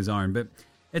triple-double of his own. But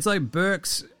it's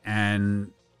Burks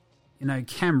and,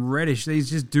 Cam Reddish. These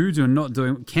just dudes are not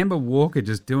doing... Kemba Walker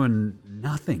just doing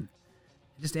nothing.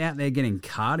 Just out there getting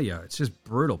cardio. It's just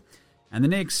brutal. And the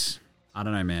Knicks, I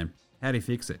don't know, man. How do you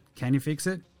fix it? Can you fix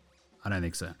it? I don't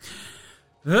think so.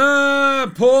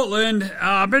 Portland.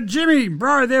 But Jimmy,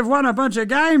 bro, they've won a bunch of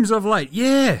games of late.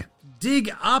 Yeah.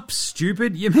 Dig up,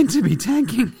 stupid. You're meant to be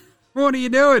tanking. What are you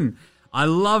doing? I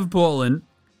love Portland.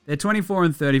 They're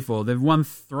 24-34. They've won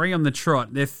 3 on the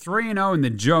trot. They're 3-0 in the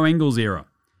Joe Ingles era,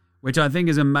 which I think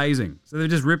is amazing. So they've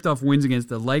just ripped off wins against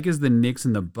the Lakers, the Knicks,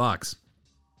 and the Bucks.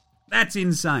 That's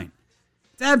insane.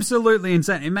 It's absolutely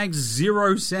insane. It makes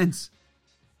 0 sense.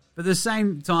 But at the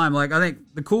same time, I think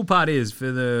the cool part is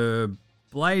for the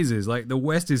Blazers, the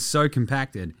West is so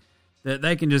compacted that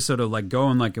they can just sort of go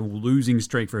on a losing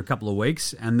streak for a couple of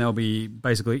weeks and they'll be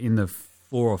basically in the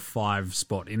 4 or 5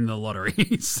 spot in the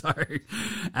lottery. So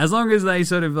as long as they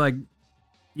sort of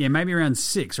maybe around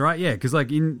 6, right? Yeah, because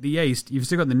in the East, you've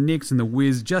still got the Knicks and the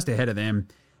Wiz just ahead of them.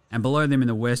 And below them in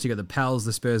the West, you got the Pels,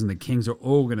 the Spurs, and the Kings are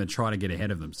all going to try to get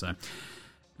ahead of them. So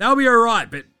they'll be all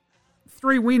right. But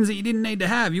 3 wins that you didn't need to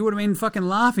have, you would have been fucking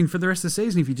laughing for the rest of the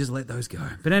season if you just let those go.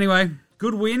 But anyway,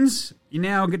 good wins. You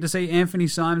now get to see Anthony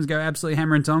Simons go absolutely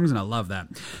hammer and tongs, and I love that.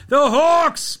 The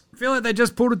Hawks feel like they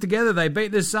just pulled it together. They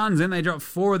beat the Suns, then they dropped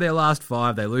 4 of their last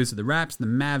 5. They lose to the Raps, the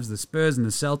Mavs, the Spurs, and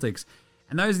the Celtics.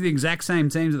 And those are the exact same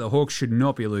teams that the Hawks should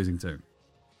not be losing to.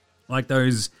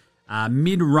 Those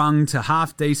mid-rung to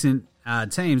half-decent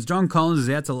teams. John Collins is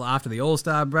out till after the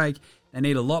All-Star break. They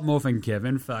need a lot more from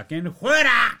Kevin fucking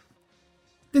Huerta.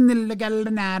 And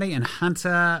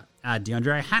Hunter,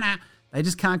 DeAndre Hunter, They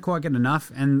just can't quite get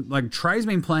enough. And, like, Trey's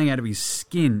been playing out of his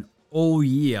skin all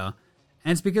year.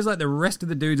 And it's because, like, the rest of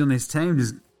the dudes on this team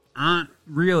just aren't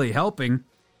really helping.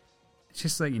 It's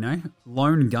just like,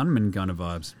 lone gunman kind of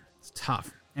vibes. It's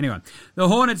tough. Anyway, the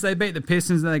Hornets, they beat the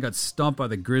Pistons. Then they got stomped by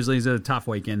the Grizzlies. It was a tough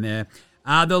weekend there.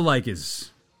 The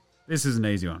Lakers. This is an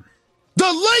easy one. The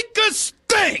Lakers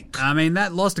stink! I mean,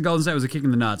 that loss to Golden State was a kick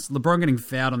in the nuts. LeBron getting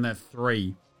fouled on that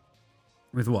 3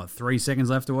 with, 3 seconds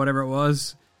left or whatever it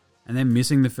was, and then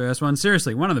missing the first one.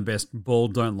 Seriously, one of the best ball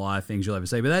don't lie things you'll ever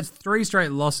see. But that's 3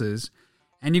 straight losses,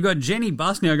 and you've got Jenny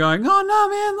Buss now going, oh,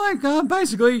 no, man,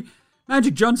 basically,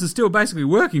 Magic Johnson's still basically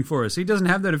working for us. He doesn't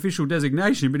have that official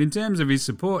designation, but in terms of his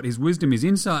support, his wisdom, his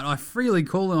insight, I freely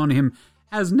call on him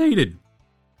as needed.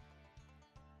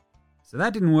 So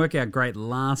that didn't work out great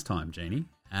last time, Jeannie.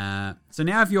 So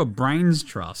now if your brains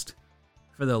trust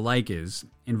for the Lakers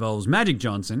involves Magic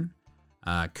Johnson,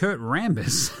 Kurt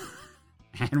Rambis,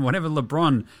 and whatever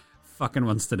LeBron fucking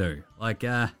wants to do.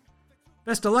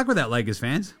 Best of luck with that, Lakers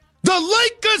fans. The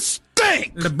Lakers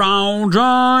stink! LeBron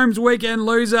James, weekend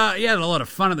loser. He had a lot of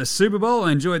fun at the Super Bowl.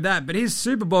 I enjoyed that. But his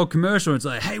Super Bowl commercial, it's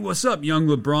like, hey, what's up, young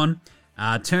LeBron?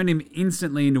 Turned him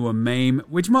instantly into a meme,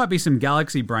 which might be some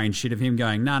galaxy brain shit of him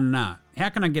going, nah. How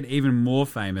can I get even more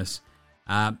famous?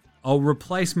 I'll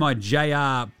replace my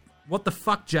JR, what the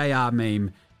fuck JR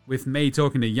meme with me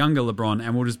talking to younger LeBron,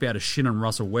 and we'll just be able to shit on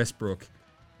Russell Westbrook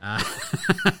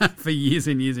for years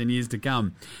and years and years to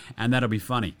come. And that'll be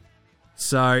funny.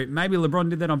 So maybe LeBron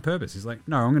did that on purpose. He's like,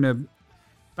 no, I'm going to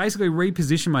basically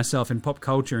reposition myself in pop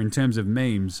culture in terms of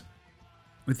memes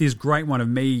with this great one of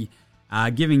me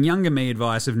giving younger me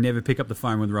advice of never pick up the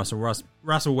phone when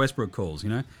Russell Westbrook calls,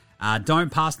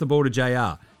 Don't pass the ball to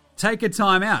JR. Take a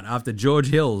timeout after George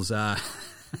Hill's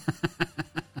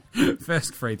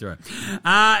first free throw.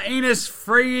 Enos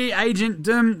free agent,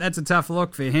 that's a tough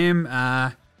look for him.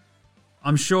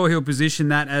 I'm sure he'll position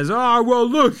that as,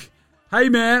 look, hey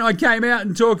man, I came out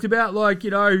and talked about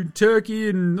Turkey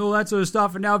and all that sort of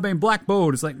stuff, and now I've been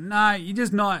blackballed. It's like, no, you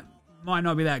just might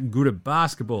not be that good at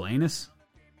basketball, Enos.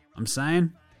 I'm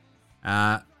saying.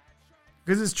 Because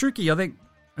it's tricky. I think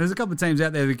there's a couple of teams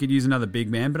out there that could use another big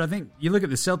man, but I think you look at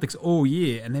the Celtics all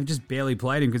year and they've just barely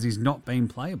played him because he's not been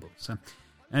playable. So,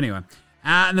 anyway.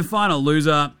 And the final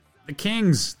loser, the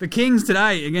Kings. The Kings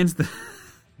today against the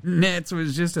Nets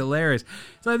was just hilarious.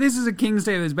 So this is a Kings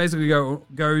team that's basically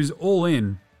goes all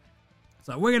in. It's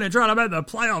like, we're going to try to make the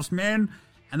playoffs, man.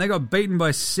 And they got beaten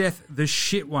by Seth the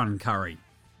shit one Curry.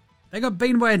 They got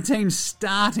beaten by a team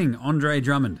starting Andre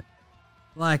Drummond.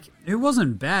 It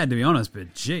wasn't bad, to be honest,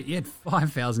 but gee, he had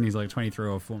 5 fouls in his 23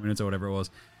 or 4 minutes or whatever it was.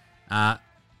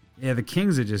 The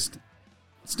Kings are just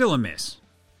still a mess.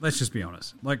 Let's just be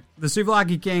honest. The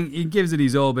Souvlaki King, he gives it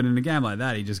his all, but in a game like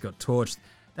that, he just got torched.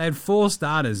 They had 4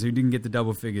 starters who didn't get the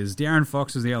double figures. De'Aaron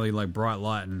Fox was the only bright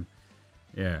light, and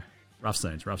rough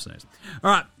scenes. All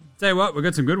right, tell you what, we've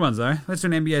got some good ones though. Let's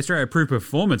do an NBA Australia Pro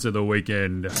Performance of the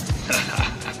weekend.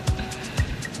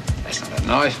 That's not a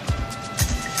knife.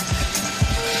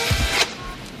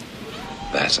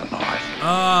 That's a knife.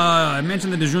 I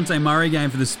mentioned the DeJounte Murray game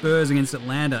for the Spurs against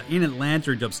Atlanta. In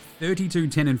Atlanta, he drops 32,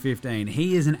 10, and 15.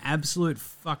 He is an absolute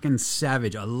fucking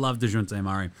savage. I love DeJounte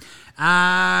Murray.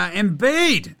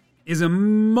 Embiid is a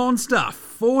monster.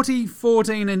 40,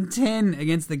 14, and 10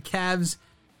 against the Cavs.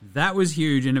 That was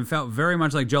huge, and it felt very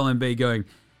much like Joel Embiid going,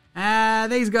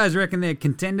 these guys reckon they're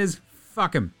contenders.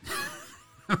 Fuck them.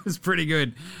 That was pretty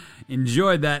good.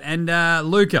 Enjoyed that. And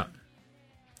Luka.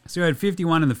 So he had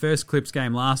 51 in the first Clips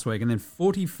game last week and then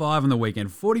 45 on the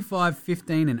weekend. 45,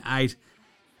 15, and 8.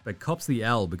 But cops the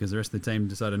L because the rest of the team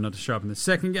decided not to show up in the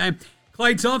second game.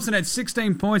 Klay Thompson had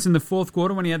 16 points in the fourth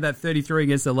quarter when he had that 33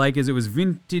 against the Lakers. It was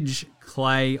vintage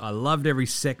Klay. I loved every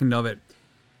second of it.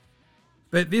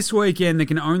 But this weekend, there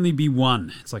can only be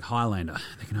one. It's like Highlander.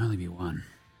 There can only be one.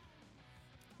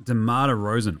 DeMar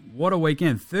DeRozan. What a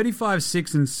weekend. 35,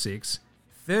 6, and 6.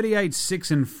 38,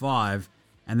 6, and 5.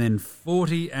 And then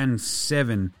 40 and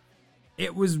 7.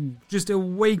 It was just a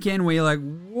weekend where you're like,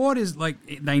 what is,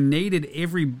 they needed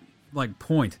every,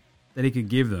 point that he could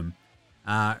give them.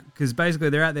 Because basically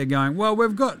they're out there going, well,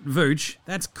 we've got Vooch.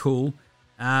 That's cool.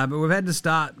 But we've had to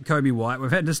start Kobe White.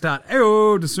 We've had to start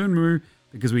Dosunmu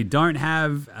because we don't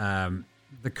have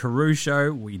the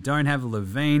Caruso. We don't have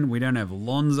Levine. We don't have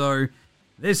Lonzo.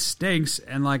 This stinks.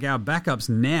 And, our backups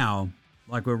now...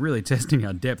 we're really testing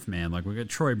our depth, man. We've got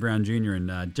Troy Brown Jr.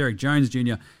 and Derek Jones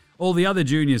Jr., all the other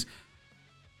juniors.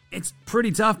 It's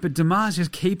pretty tough, but DeMar's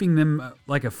just keeping them,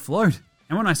 afloat.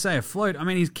 And when I say afloat, I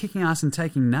mean he's kicking ass and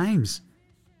taking names.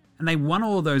 And they won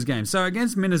all of those games. So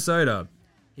against Minnesota,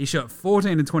 he shot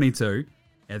 14 to 22.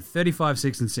 He had 35,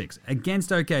 6, and 6. Against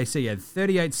OKC, he had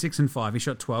 38, 6, and 5. He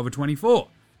shot 12 of 24.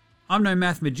 I'm no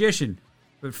math magician,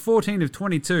 but 14 of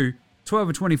 22, 12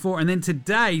 of 24, and then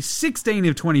today, 16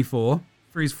 of 24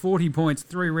 for his 40 points,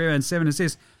 3 rebounds, 7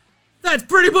 assists. That's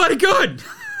pretty bloody good!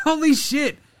 Holy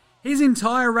shit! His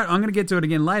entire run... I'm going to get to it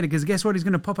again later, because guess what? He's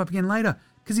going to pop up again later.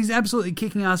 Because he's absolutely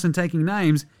kicking ass and taking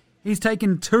names. He's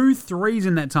taken 2 threes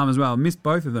in that time as well. Missed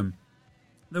both of them.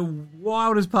 The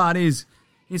wildest part is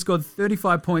he scored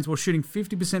 35 points while shooting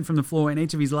 50% from the floor in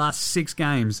each of his last 6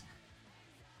 games.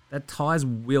 That ties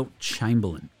Wilt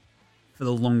Chamberlain for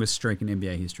the longest streak in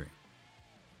NBA history.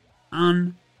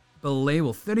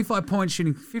 Unbelievable. 35 points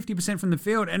shooting 50% from the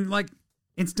field. And,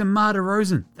 it's DeMar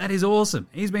DeRozan. That is awesome.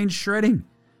 He's been shredding.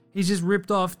 He's just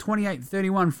ripped off 28,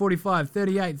 31, 45,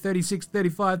 38, 36,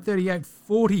 35, 38,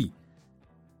 40.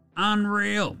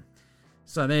 Unreal.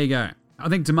 So there you go. I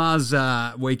think DeMar's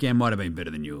weekend might have been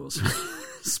better than yours.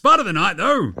 Spud of the night,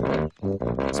 though.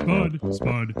 Spud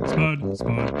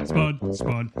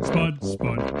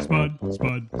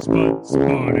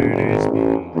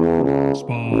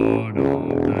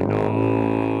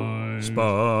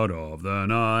of the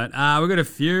night. We've got a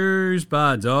few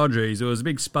spuds. Oh, geez. It was a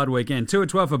big spud weekend. 2 of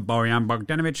 12 for Bojan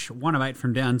Bogdanovic. 1 of 8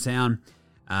 from downtown.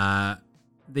 The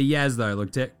Yaz, though,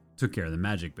 took care of the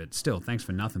Magic, but still, thanks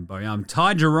for nothing, Bojan.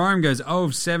 Ty Jerome goes 0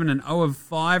 of 7 and 0 of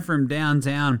 5 from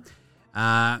downtown.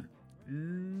 Not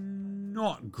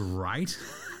great.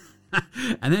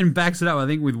 And then backs it up, I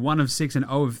think, with 1 of 6 and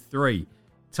 0 of 3.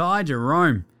 Ty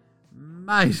Jerome.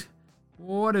 Mate,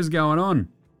 what is going on?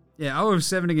 Yeah, 0 of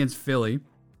 7 against Philly.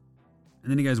 And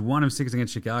then he goes 1 of 6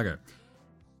 against Chicago.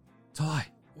 Ty,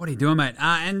 what are you doing, mate?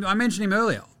 And I mentioned him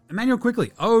earlier. Emmanuel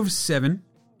Quickley, 0 of 7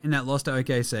 in that loss to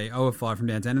OKC, 0 of 5 from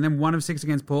downtown, and then 1 of 6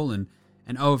 against Portland,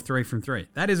 and 0 of 3 from 3.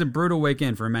 That is a brutal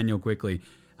weekend for Emmanuel Quickley.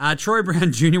 Troy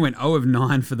Brown Jr. went 0 of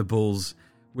 9 for the Bulls,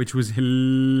 which was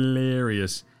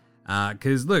hilarious.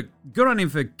 Because, look, good on him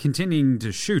for continuing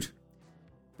to shoot.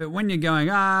 But when you're going,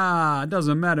 it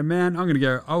doesn't matter, man, I'm going to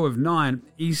go 0 of 9.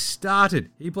 He started.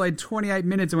 He played 28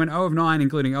 minutes and went 0 of 9,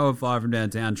 including 0 of 5 from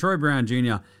downtown. Troy Brown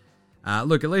Jr.,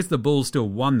 look, at least the Bulls still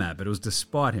won that, but it was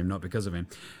despite him, not because of him.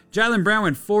 Jaylen Brown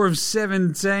went 4 of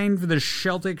 17 for the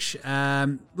Celtics.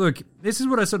 Look, this is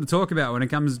what I sort of talk about when it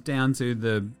comes down to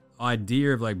the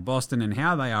idea of Boston and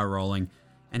how they are rolling,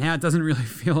 and how it doesn't really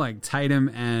feel like Tatum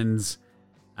and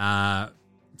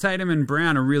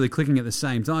Brown are really clicking at the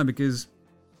same time, because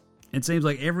it seems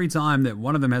like every time that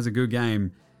one of them has a good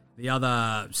game, the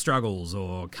other struggles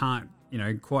or can't,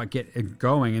 quite get it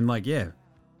going. And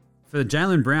for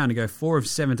Jaylen Brown to go 4 of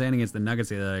 17 against the Nuggets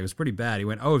the other day was pretty bad. He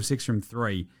went 0 of 6 from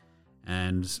 3.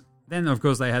 And then, of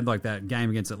course, they had that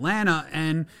game against Atlanta.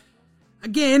 And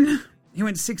again, he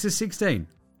went 6 of 16.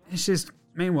 It's just,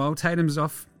 meanwhile, Tatum's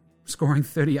off scoring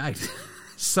 38.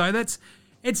 So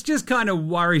it's just kind of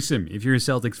worrisome if you're a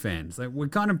Celtics fan. We're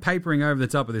kind of papering over the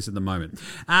top of this at the moment.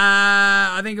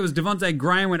 I think it was Devontae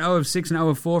Graham went 0 of 6 and 0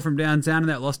 of 4 from downtown, and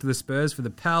that lost to the Spurs for the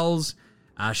Pels.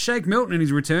 Shake Milton in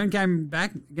his return came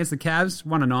back against the Cavs,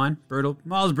 1 of 9, brutal.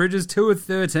 Miles Bridges, 2 of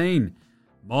 13.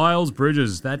 Miles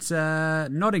Bridges, that's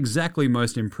not exactly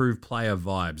most improved player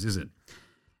vibes, is it?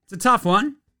 It's a tough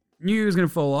one. Knew he was going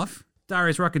to fall off.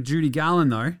 Darius Rucker, Judy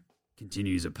Garland, though,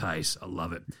 continues apace. I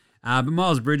love it. But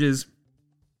Miles Bridges,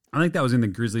 I think that was in the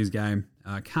Grizzlies game.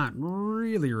 I can't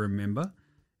really remember.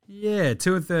 Yeah,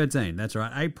 2 of 13. That's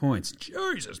right, 8 points.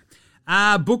 Jesus.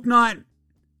 Book night,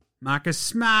 Marcus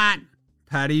Smart,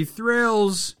 Patty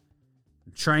Thrills,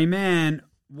 Trey Mann.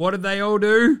 What did they all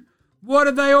do? What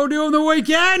did they all do on the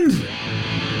weekend?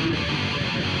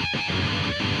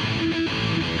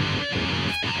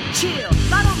 Chill.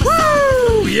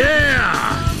 Woo!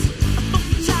 Yeah!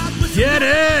 Get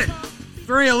it!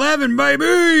 311,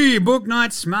 baby! Book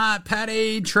night, Smart,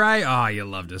 Patty, Trey. Oh, you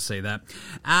love to see that.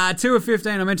 2 of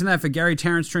 15. I mentioned that for Gary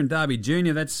Terrence Trent D'Arby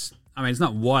Jr. It's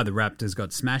not why the Raptors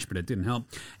got smashed, but it didn't help.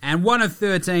 And 1 of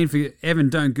 13 for Evan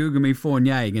Don't Google Me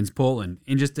Fournier against Portland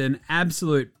in just an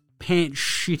absolute pant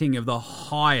shitting of the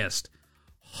highest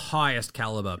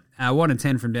caliber. 1 of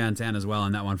 10 from downtown as well,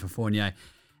 and that one for Fournier.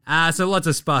 So lots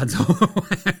of spuds all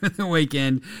the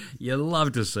weekend. You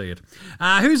love to see it.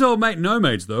 Who's old mate no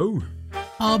mates, though?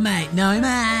 Old mate no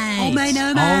mates. Old mate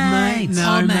no mates.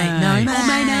 Old mate no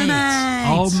mates.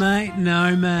 Old mate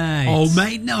no mates. Old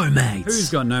mate no mates. Who's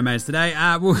got no mates today?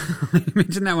 Well, I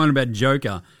mentioned that one about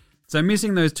Joker. So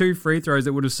missing those 2 free throws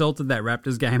that would have salted that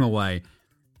Raptors game away,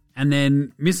 and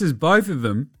then misses both of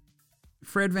them.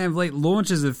 Fred VanVleet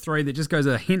launches a 3 that just goes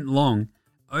a hint long.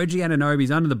 OG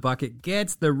Anunoby's under the bucket,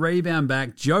 gets the rebound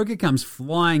back. Joker comes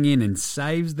flying in and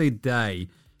saves the day,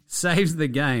 saves the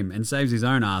game, and saves his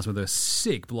own ass with a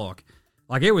sick block.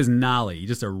 Like, it was gnarly. He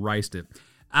just erased it.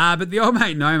 But the old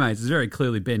mate, no mates, is very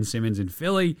clearly Ben Simmons in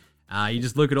Philly. You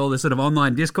just look at all this sort of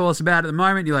online discourse about it at the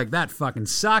moment, you're like, that fucking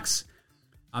sucks.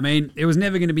 I mean, it was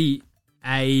never going to be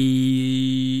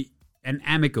an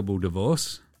amicable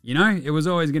divorce, you know? It was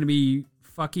always going to be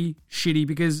fucky, shitty,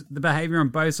 because the behaviour on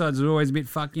both sides was always a bit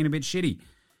fucky and a bit shitty.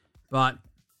 But,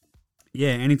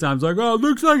 yeah, anytime it's like, oh, it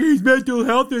looks like his mental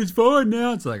health is fine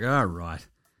now. It's like, all right,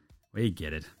 we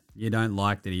get it. You don't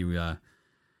like that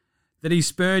he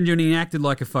spurned you and he acted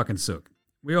like a fucking sook.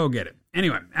 We all get it.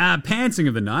 Anyway, pantsing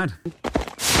of the night.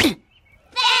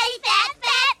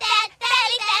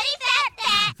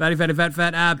 Fatty,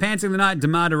 pantsing of the night.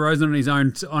 DeMar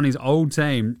DeRozan on his old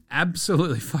team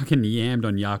absolutely fucking yammed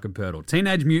on Jakob Poeltl.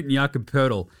 Teenage Mutant Jakob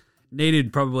Poeltl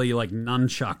needed probably like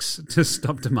nunchucks to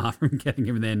stop DeMar from getting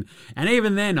him then. And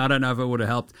even then, I don't know if it would have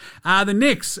helped. The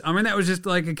Knicks, I mean, that was just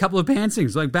like a couple of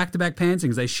pantsings, like back-to-back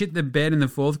pantsings. They shit the bed in the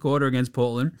fourth quarter against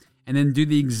Portland and then do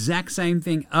the exact same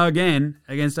thing again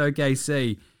against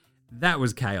OKC. That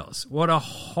was chaos. What a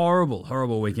horrible,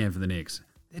 horrible weekend for the Knicks.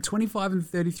 They're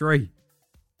 25-33.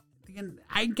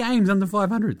 8 games under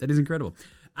 500. That is incredible.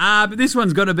 But this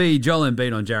one's got to be Joel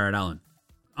Embiid on Jarrett Allen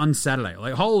on Saturday.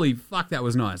 Like, holy fuck, that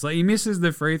was nice. Like, he misses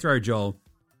the free throw, Joel.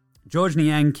 George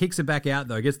Niang kicks it back out,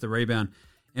 though, gets the rebound.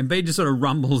 Embiid just sort of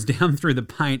rumbles down through the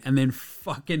paint and then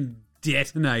fucking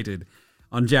detonated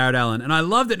on Jarrett Allen. And I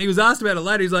loved it. And he was asked about it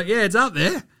later. He's like, yeah, it's up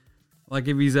there. Like, I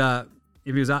think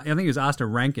he was asked to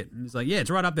rank it. And he's like, yeah, it's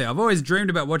right up there. I've always dreamed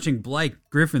about watching Blake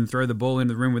Griffin throw the ball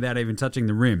into the rim without even touching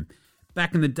the rim.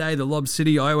 Back in the day, the Lob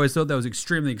City, I always thought that was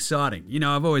extremely exciting. You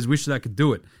know, I've always wished that I could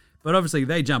do it. But obviously,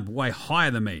 they jump way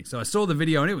higher than me. So I saw the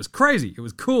video, and it was crazy. It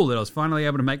was cool that I was finally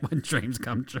able to make my dreams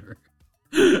come true.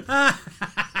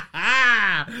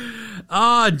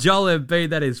 Oh, Joel Embiid,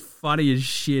 that is funny as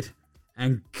shit.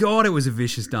 And God, it was a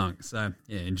vicious dunk. So,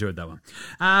 yeah, enjoyed that one.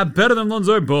 Better than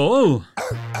Lonzo Ball.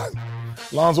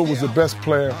 Lonzo was the best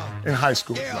player in high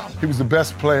school. He was the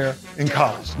best player in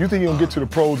college. You think he'll get to the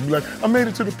pros and be like, I made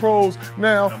it to the pros,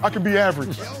 now I can be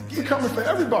average. He's coming for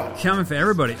everybody. Coming for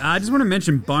everybody. I just want to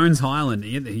mention Bones Highland.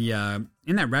 He in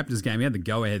that Raptors game, he had the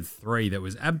go-ahead 3 that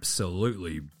was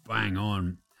absolutely bang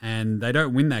on. And they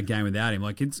don't win that game without him.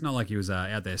 Like, it's not like he was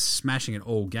out there smashing it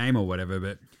all game or whatever,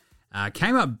 but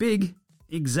came up big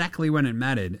exactly when it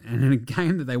mattered. And in a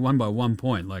game that they won by 1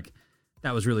 point, like,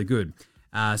 that was really good.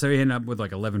 So he ended up with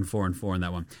like 11-4-4 in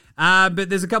that one. But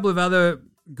there's a couple of other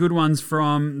good ones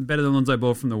from Better Than Lonzo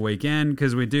Ball from the weekend,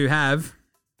 because we do have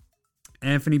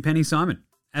Anthony Penny-Simon.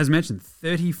 As mentioned,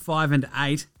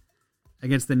 35-8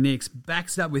 against the Knicks.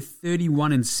 Backs it up with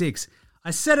 31-6.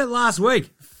 I said it last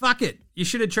week. Fuck it. You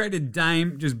should have traded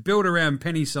Dame, just built around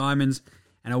Penny-Simons.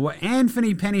 And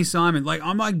Anthony Penny-Simon, like,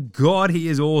 oh my God, he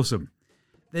is awesome.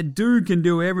 That dude can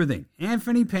do everything.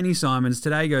 Anthony Penny-Simons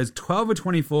today goes 12 of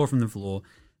 24 from the floor,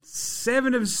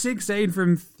 7 of 16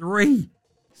 from 3,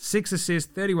 6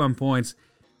 assists, 31 points.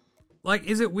 Like,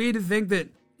 is it weird to think that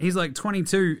he's like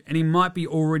 22 and he might be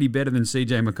already better than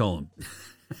CJ McCollum?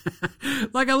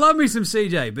 Like, I love me some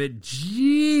CJ, but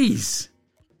jeez,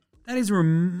 that is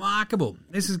remarkable.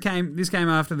 This came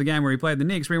after the game where he played the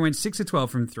Knicks, where he went 6 of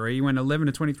 12 from 3, he went 11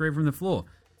 of 23 from the floor.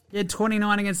 He had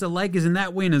 29 against the Lakers in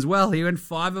that win as well. He went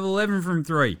 5 of 11 from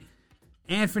 3.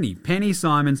 Anthony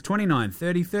Penny-Simons, 29,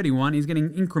 30, 31. He's getting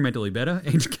incrementally better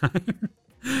each game.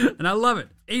 And I love it.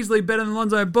 Easily better than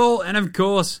Lonzo Ball. And, of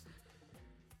course,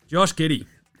 Josh Giddey.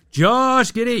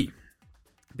 Josh Giddey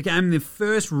became the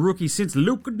first rookie since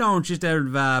Luka Doncic out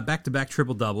of back-to-back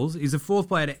triple-doubles. He's the 4th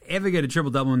player to ever get a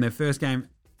triple-double in their first game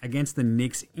against the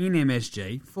Knicks in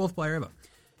MSG. 4th player ever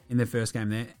in their first game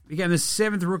there. Became the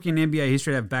 7th rookie in NBA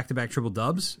history to have back-to-back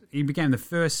triple-dubs. He became the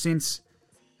first since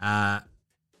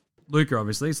Luka,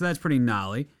 obviously, so that's pretty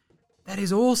gnarly. That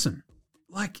is awesome.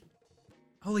 Like,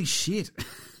 holy shit.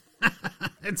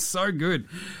 It's so good.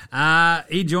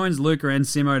 He joins Luka and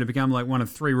Simo to become like one of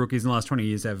 3 rookies in the last 20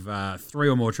 years to have 3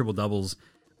 or more triple-doubles.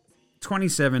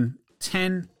 27,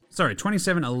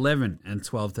 11, and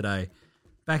 12 today.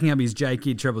 Backing up his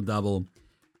J-Kid triple-double.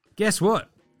 Guess what?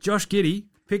 Josh Giddey,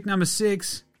 pick number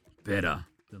 6, better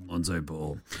than Lonzo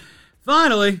Ball.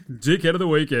 Finally, Dickhead of the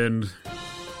Weekend.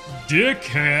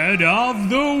 Dickhead of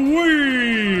the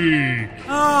Week!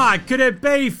 Could it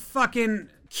be fucking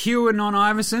QAnon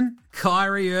Iverson,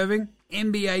 Kyrie Irving,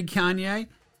 NBA Kanye?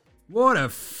 What a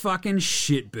fucking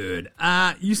shitbird.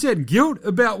 You said guilt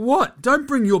about what? Don't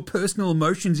bring your personal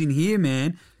emotions in here,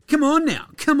 man. Come on now,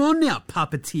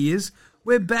 puppeteers.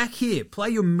 We're back here. Play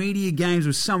your media games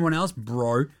with someone else,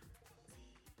 bro.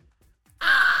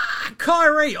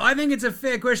 Kyrie, I think it's a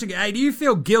fair question. Hey, do you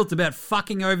feel guilt about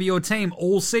fucking over your team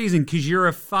all season because you're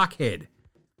a fuckhead?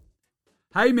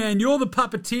 Hey man, you're the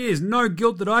puppeteers. No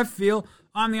guilt that I feel.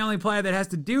 I'm the only player that has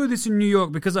to deal with this in New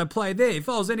York because I play there. If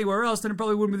I was anywhere else, then it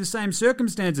probably wouldn't be the same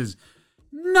circumstances.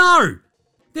 No!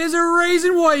 There's a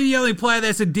reason why you're the only player that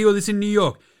has to deal with this in New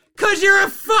York. Because you're a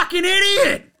fucking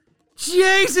idiot!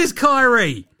 Jesus,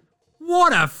 Kyrie!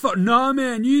 What a No,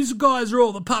 man, you guys are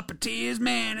all the puppeteers,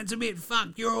 man. It's a bit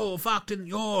fucked. You're all fucked and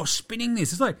you're spinning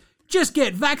this. It's like, just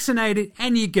get vaccinated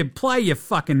and you can play, you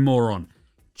fucking moron.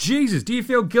 Jesus, do you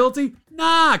feel guilty?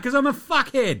 Nah, because I'm a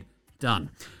fuckhead. Done.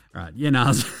 All right,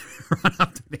 Nars, right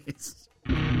up to this.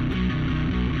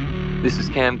 This is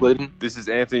Cam Glidden. This is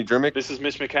Anthony Drimmick. This is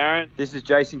Mitch McCarron. This is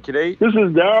Jason Giddey. This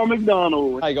is Darryl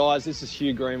McDonald. Hey guys, this is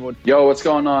Hugh Greenwood. Yo, what's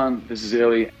going on? This is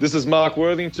Illy. This is Mark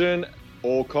Worthington,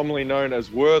 or commonly known as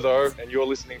Wortho, and you're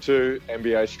listening to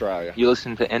NBA Australia. You're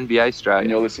listening to NBA Australia. And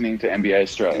you're listening to NBA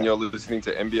Australia. And you're listening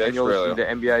to NBA and you're Australia. listening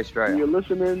to NBA Australia. And you're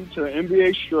listening to NBA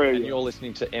Australia. And you're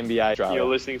listening to NBA Australia. You're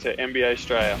listening to NBA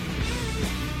Australia.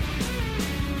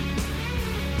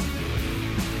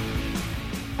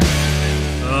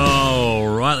 All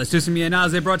right, let's do some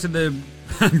Nars. They're brought to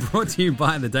you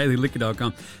by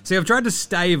thedailyliquor.com. See, I've tried to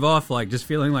stave off like just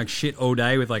feeling like shit all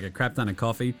day with like a crap ton of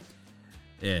coffee.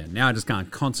 Yeah, now I just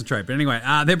can't concentrate. But anyway,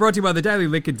 they're brought to you by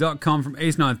thedailyliquor.com from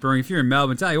East Ninth Brewing. If you're in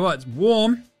Melbourne, tell you what, it's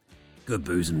warm, good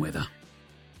booze and weather.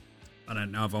 I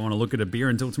don't know if I want to look at a beer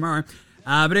until tomorrow.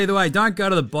 But either way, don't go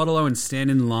to the bottle-o and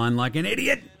stand in line like an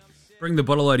idiot. Bring the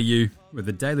bottle-o to you with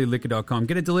thedailyliquor.com.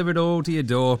 Get it delivered all to your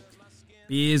door.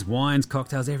 Beers, wines,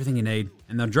 cocktails, everything you need.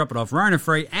 And they'll drop it off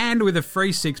Rona-free and with a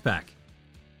free six-pack.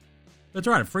 That's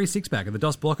right, a free six-pack of the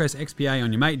Dos Blocos XPA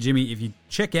on your mate Jimmy if you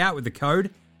check out with the code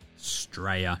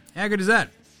STRAYA. How good is that?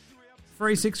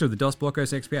 Free six of the Dos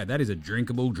Blocos XPA. That is a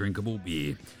drinkable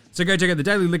beer. So go check out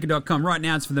thedailyliquor.com right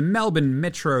now. It's for the Melbourne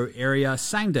metro area.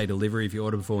 Same-day delivery if you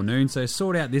order before noon. So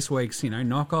sort out this week's,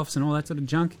 knockoffs and all that sort of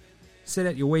junk. Set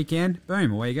out your weekend.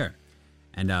 Boom, away you go.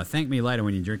 And thank me later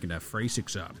when you're drinking a free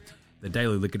sixer.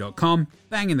 Thedailyliquor.com.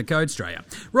 Bang in the code STRAYA.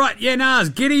 Right, Nars.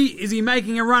 Giddey, is he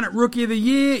making a run at Rookie of the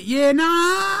Year? Yeah,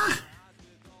 nah.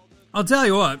 I'll tell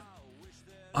you what.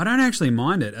 I don't actually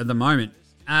mind it at the moment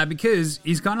because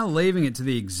he's kind of leaving it to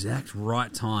the exact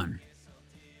right time.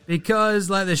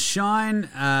 Because, like, the shine,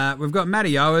 we've got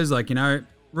Matty Owers,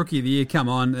 Rookie of the Year, come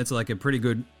on. That's like a pretty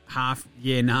good half,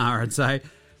 I'd say.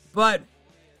 But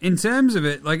in terms of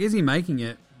it, is he making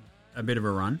it a bit of a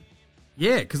run?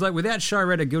 Yeah, because, without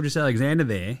Shiretta Gilgeous-Alexander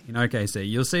there in OKC,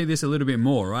 you'll see this a little bit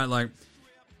more, right?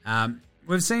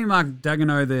 We've seen Mark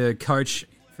Daigneault, the coach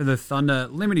for the Thunder,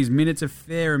 limit his minutes a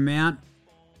fair amount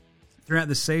throughout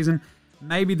the season.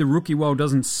 Maybe the rookie world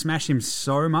doesn't smash him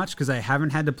so much because they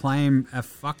haven't had to play him a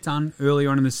fuck ton early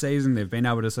on in the season. They've been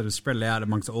able to sort of spread it out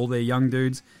amongst all their young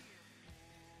dudes.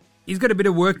 He's got a bit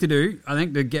of work to do, I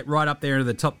think, to get right up there into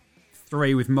the top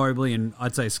three with Mobley and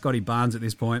I'd say Scotty Barnes at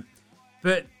this point.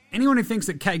 But anyone who thinks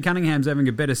that Cade Cunningham's having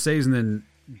a better season than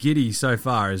Giddey so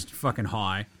far is fucking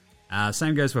high.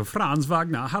 Same goes for Franz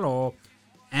Wagner. Hello.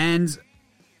 And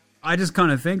I just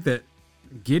kind of think that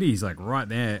Giddey's right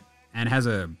there and has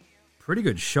a pretty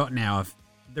good shot now. If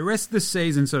the rest of the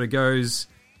season sort of goes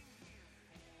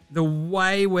the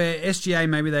way where SGA,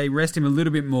 maybe they rest him a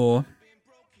little bit more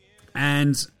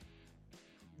and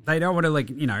they don't want to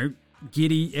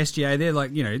Giddey, SGA,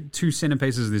 they're two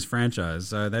centerpieces of this franchise,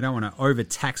 so they don't want to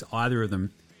overtax either of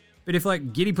them. But if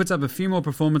Giddey puts up a few more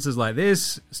performances like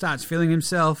this, starts feeling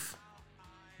himself,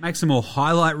 makes some more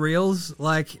highlight reels,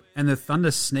 and the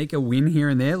Thunder sneak a win here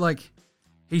and there,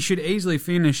 he should easily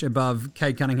finish above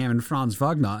Cade Cunningham and Franz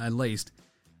Wagner at least.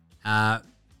 But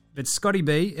Scotty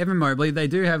B, Evan Mobley, they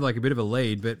do have a bit of a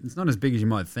lead, but it's not as big as you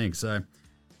might think. So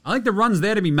I think the run's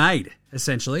there to be made,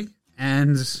 essentially,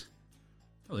 and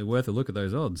probably worth a look at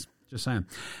those odds. Just saying.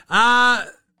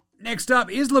 Next up,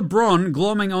 is LeBron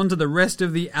glomming onto the rest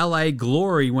of the LA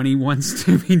glory when he wants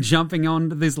to be jumping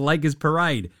onto this Lakers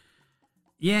parade?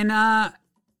 Yeah, nah.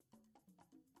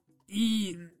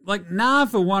 Nah,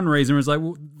 for one reason, it was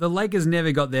the Lakers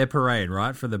never got their parade,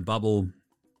 right, for the bubble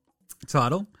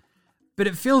title. But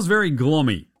it feels very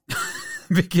glommy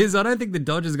because I don't think the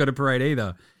Dodgers got a parade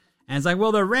either. And it's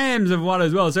the Rams have won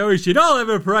as well, so we should all have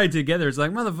a parade together. It's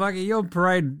motherfucker, your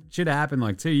parade should have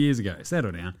happened 2 years ago.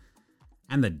 Settle down.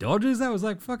 And the Dodgers, that was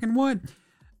fucking what?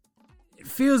 It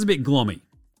feels a bit glommy.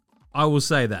 I will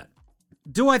say that.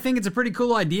 Do I think it's a pretty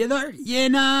cool idea, though? Yeah,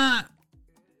 nah.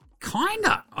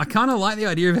 Kinda. I kind of like the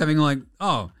idea of having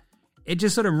it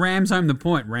just sort of rams home the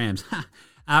point. Rams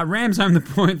home the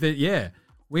point that, yeah,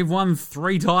 we've won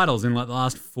 3 titles in the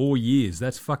last 4 years.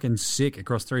 That's fucking sick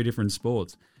across 3 different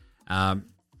sports.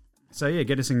 So yeah,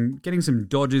 getting some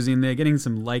Dodgers in there, getting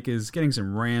some Lakers, getting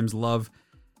some Rams love.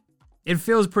 It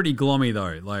feels pretty gloomy,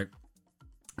 though, like,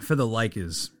 for the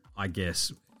Lakers, I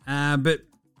guess. But at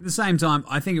the same time,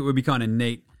 I think it would be kind of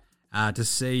neat to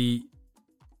see,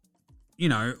 you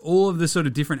know, all of the sort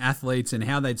of different athletes and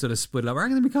how they'd sort of split it up. I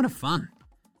reckon it'd be kind of fun.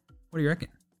 What do you reckon?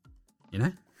 You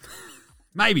know?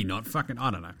 Maybe not. Fucking,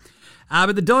 I don't know.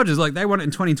 But the Dodgers, like, they won it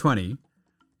in 2020.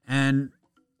 And,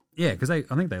 yeah, because I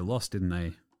think they lost, didn't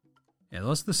they? Yeah, they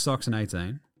lost the Sox in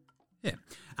 18. Yeah.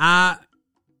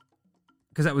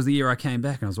 Because that was the year I came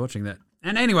back and I was watching that.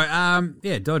 And anyway,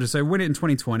 yeah, Dodgers. So win it in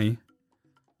 2020.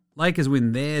 Lakers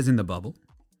win theirs in the bubble.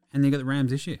 And then you got the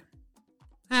Rams this year.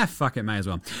 Fuck it, may as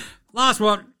well. Last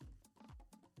one.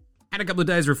 Had a couple of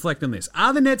days to reflect on this.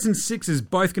 Are the Nets and Sixers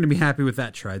both going to be happy with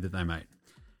that trade that they made?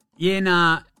 Yeah,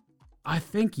 nah. I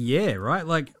think, yeah, right?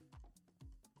 Like,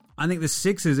 I think the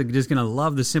Sixers are just going to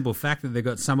love the simple fact that they've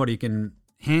got somebody who can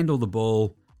handle the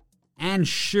ball and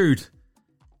shoot,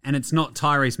 and it's not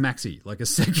Tyrese Maxey, like a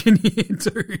second-year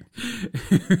dude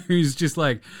who's just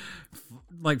like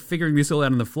figuring this all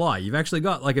out on the fly. You've actually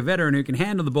got like a veteran who can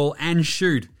handle the ball and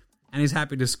shoot, and is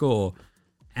happy to score,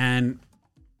 and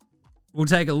will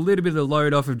take a little bit of the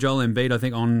load off of Joel Embiid, I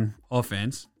think, on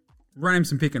offense. Run him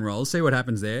some pick and rolls, see what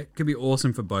happens there. Could be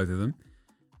awesome for both of them.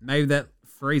 Maybe that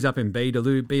frees up Embiid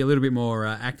to be a little bit more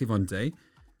active on D.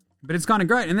 But it's kind of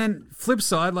great. And then flip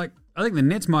side, like, I think the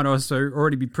Nets might also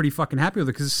already be pretty fucking happy with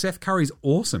it because Seth Curry's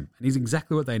awesome and he's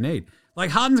exactly what they need.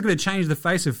 Like, Harden's going to change the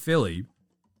face of Philly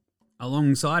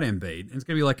alongside Embiid. And it's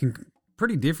going to be like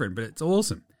pretty different, but it's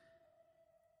awesome.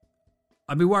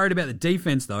 I'd be worried about the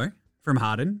defense, though, from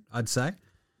Harden, I'd say.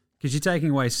 Because you're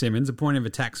taking away Simmons, a point of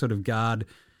attack sort of guard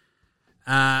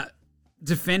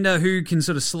defender who can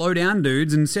sort of slow down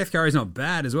dudes. And Seth Curry's not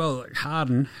bad as well. Like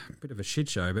Harden, a bit of a shit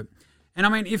show, but... And I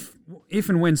mean, if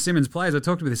and when Simmons plays, I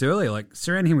talked about this earlier, like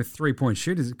surrounding him with 3-point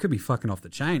shooters, it could be fucking off the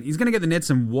chain. He's going to get the Nets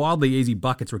some wildly easy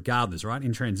buckets regardless, right?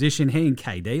 In transition, he and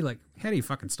KD, like, how do you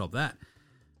fucking stop that?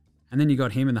 And then you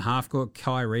got him in the half court,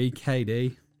 Kyrie,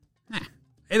 KD.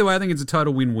 Either way, I think it's a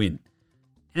total win-win.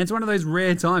 And it's one of those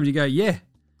rare times you go, yeah,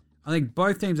 I think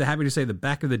both teams are happy to see the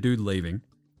back of the dude leaving,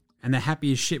 and they're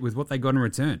happy as shit with what they got in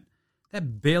return.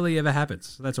 That barely ever happens,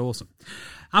 so that's awesome.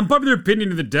 Unpopular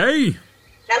opinion of the day.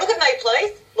 Now look at me,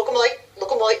 please. Look at me. Look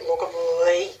at me. Look at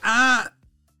me.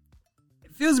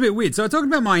 It feels a bit weird. So I talked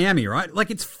about Miami, right?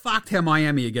 Like, it's fucked how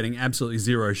Miami are getting absolutely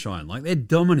zero shine. Like, they're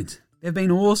dominant. They've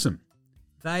been awesome.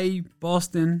 They,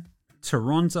 Boston,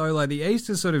 Toronto, like, the East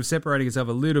is sort of separating itself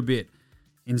a little bit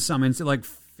in some instances. Like,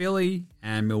 Philly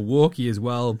and Milwaukee as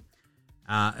well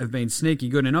have been sneaky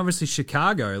good. And obviously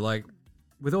Chicago, like,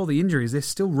 with all the injuries, they're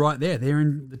still right there. They're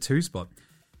in the 2 spot.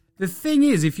 The thing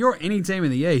is, if you're any team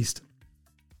in the East...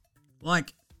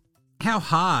 Like, how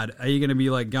hard are you going to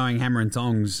be, like, going hammer and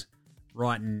tongs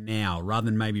right now rather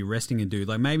than maybe resting a dude?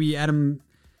 Like, maybe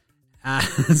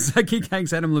Saki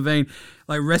Cakes Adam Levine,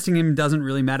 like, resting him doesn't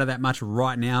really matter that much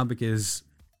right now because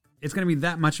it's going to be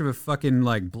that much of a fucking,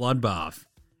 like, bloodbath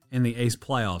in the East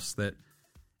playoffs that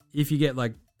if you get,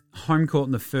 like, home court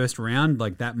in the first round,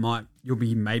 like, you'll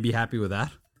be maybe happy with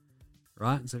that,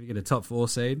 right? So if you get a top 4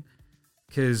 seed,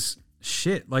 because,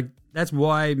 shit, like, that's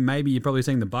why maybe you're probably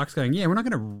seeing the Bucks going, yeah, we're not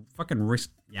going to fucking risk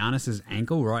Giannis's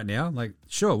ankle right now. Like,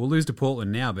 sure, we'll lose to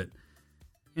Portland now, but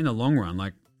in the long run,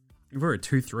 like, if we're a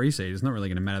 2-3 seed, it's not really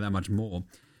going to matter that much more.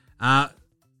 And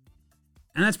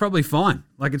that's probably fine.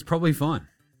 Like, it's probably fine.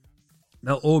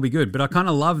 They'll all be good. But I kind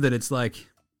of love that it's, like,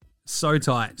 so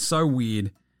tight, so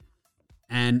weird.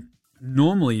 And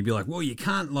normally you'd be like, well, you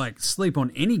can't, like, sleep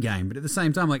on any game. But at the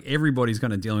same time, like, everybody's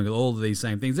kind of dealing with all of these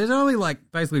same things. There's only,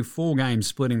 like, basically 4 games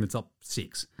splitting the top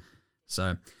 6.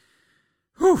 So,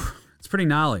 it's pretty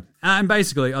gnarly. And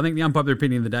basically, I think the unpopular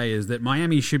opinion of the day is that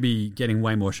Miami should be getting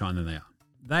way more shine than they are.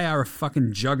 They are a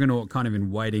fucking juggernaut kind of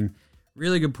in waiting.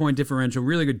 Really good point differential,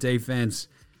 really good defense.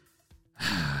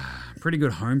 Pretty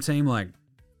good home team. Like,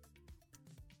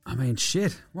 I mean,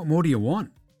 shit, what more do you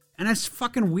want? And it's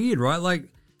fucking weird, right? Like,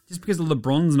 just because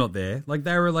LeBron's not there, like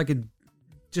they were like a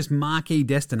just marquee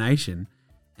destination,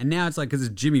 and now it's like because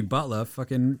it's Jimmy Butler,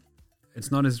 fucking,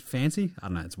 it's not as fancy. I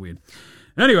don't know, it's weird.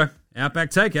 Anyway, Outback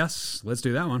Takehouse, let's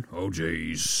do that one. Oh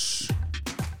jeez,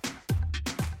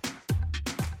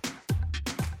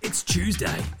 it's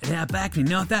Tuesday at Outback, and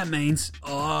you know what that means?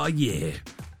 Oh yeah,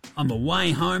 on the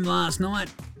way home last night,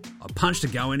 I punched a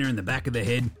goanna in the back of the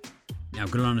head. Now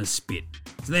I've got it on a spit.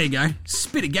 So there you go,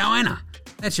 spit a goanna.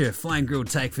 That's your flame grilled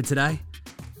take for today.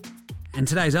 And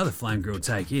today's other flame grilled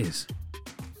take is...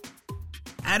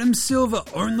 Adam Silver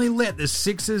only let the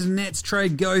Sixers-Nets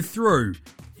trade go through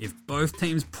if both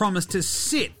teams promise to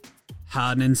sit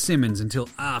Harden and Simmons until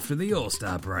after the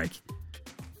All-Star break.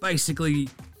 Basically,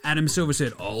 Adam Silver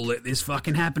said, I'll let this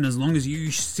fucking happen as long as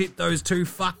you sit those two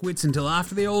fuckwits until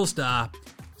after the All-Star,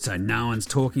 so no one's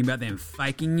talking about them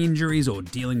faking injuries or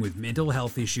dealing with mental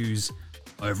health issues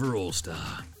over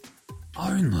All-Star.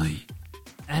 Only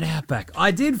at Outback.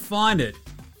 I did find it,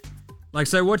 like,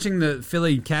 so watching the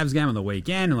Philly Cavs game on the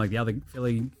weekend and like the other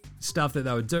Philly stuff that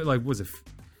they would do, like, was it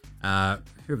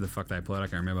whoever the fuck they played, I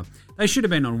can't remember. They should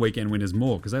have been on weekend winners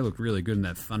more because they looked really good in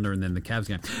that Thunder and then the Cavs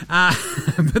game.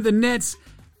 But the Nets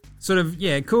sort of,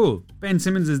 yeah, cool. Ben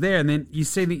Simmons is there and then you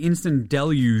see the instant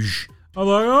deluge. I'm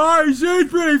like, oh, he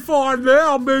seems pretty fine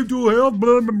now, mental health,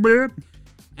 blah, blah, blah.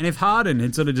 And if Harden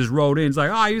had sort of just rolled in, it's like,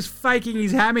 oh, he was faking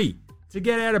his hammy to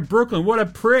get out of Brooklyn. What a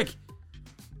prick.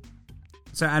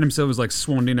 So Adam Silver's like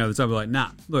swarmed in over the top. Like, nah,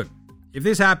 look, if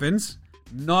this happens,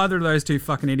 neither of those two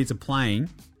fucking idiots are playing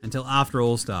until after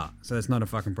All-Star. So that's not a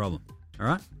fucking problem. All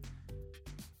right?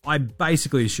 I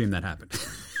basically assume that happened.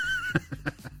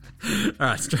 All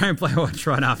right, Australian Player Watch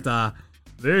right after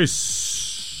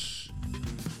this.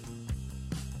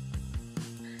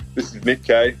 This is Nick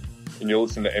Kay, and you're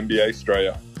listening to NBA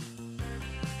Australia.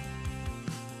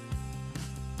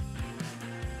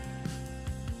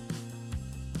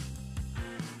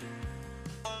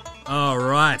 All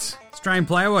right. Australian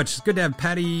Player Watch. It's good to have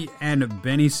Paddy and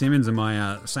Benny Simmons in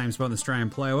my same spot in the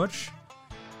Australian Player Watch.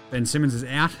 Ben Simmons is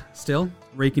out still,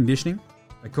 reconditioning,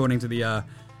 according to the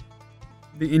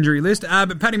injury list.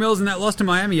 But Paddy Mills in that loss to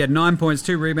Miami, he had 9 points,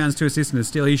 2 rebounds, 2 assists, and a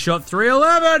steal. He shot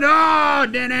 3-11. Oh!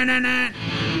 Da-na-na-na.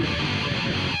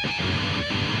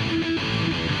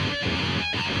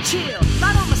 Chill.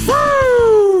 Right on the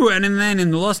Woo! And then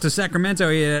in the loss to Sacramento,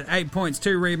 he had 8 points,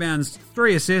 2 rebounds,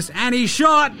 3 assists, and he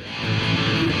shot...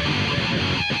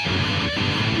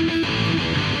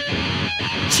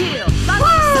 Chill.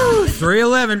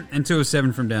 3-11 and 2 of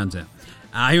 7 from downtown.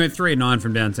 He went 3-9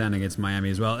 from downtown against Miami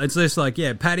as well. It's just like,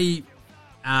 yeah, Paddy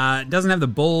doesn't have the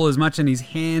ball as much in his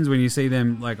hands when you see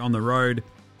them like on the road.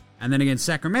 And then against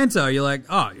Sacramento, you're like,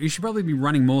 oh, you should probably be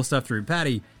running more stuff through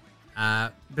Paddy.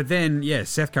 But then, yeah,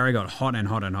 Seth Curry got hot and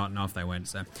off they went.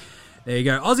 So there you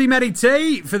go. Aussie Matty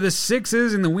T for the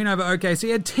Sixers in the win over OKC. He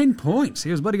had 10 points.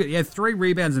 He was bloody good. He had 3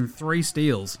 rebounds and 3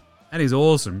 steals. That is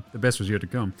awesome. The best was yet to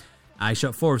come. He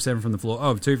shot 4 of 7 from the floor, 0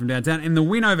 of 2 from downtown. In the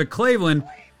win over Cleveland,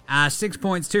 6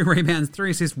 points, 2 rebounds, 3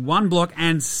 assists, 1 block,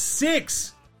 and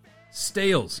 6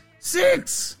 steals.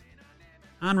 6!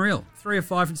 Unreal. 3 of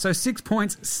 5. So 6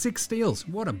 points, 6 steals.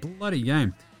 What a bloody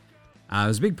game. It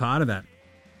was a big part of that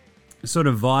sort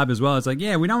of vibe as well. It's like,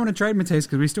 yeah, we don't want to trade Matisse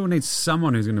because we still need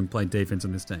someone who's going to play defense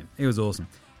on this team. It was awesome.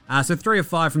 So 3 of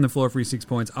 5 from the floor for his 6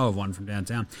 points, 0 of 1 from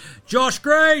downtown. Josh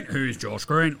Green. Who's Josh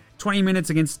Green? 20 minutes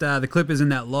against the Clippers in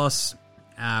that loss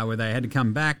where they had to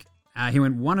come back. He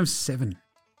went 1 of 7.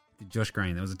 Josh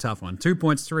Green. That was a tough one. 2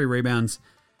 points, 3 rebounds,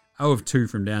 0 of 2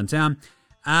 from downtown.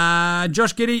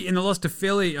 Josh Giddey in the loss to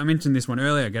Philly. I mentioned this one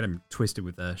earlier. I got him twisted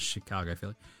with Chicago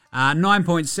Philly. 9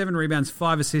 points, 7 rebounds,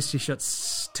 5 assists. He shot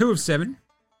 2 of 7.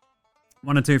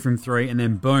 1 or 2 from 3, and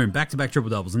then boom, back-to-back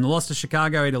triple-doubles. In the loss to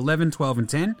Chicago, he had 11, 12, and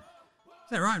 10. Is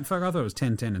that right? Fuck, I thought it was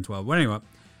 10, 10, and 12. Well, anyway,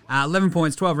 11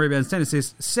 points, 12 rebounds, 10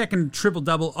 assists, second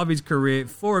triple-double of his career,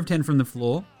 4 of 10 from the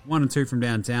floor, 1 or 2 from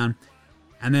downtown,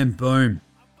 and then boom.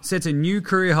 Sets a new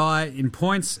career high in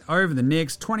points over the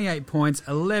Knicks, 28 points,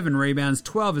 11 rebounds,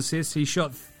 12 assists. He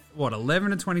shot,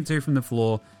 11 of 22 from the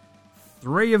floor,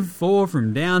 3 of 4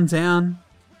 from downtown,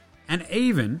 and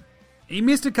even... he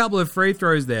missed a couple of free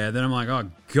throws there. Then I'm like, oh,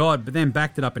 God. But then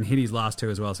backed it up and hit his last 2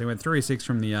 as well. So he went 3 of 6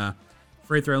 from the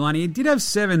free throw line. He did have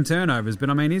 7 turnovers, but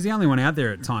I mean, he's the only one out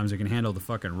there at times who can handle the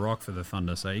fucking rock for the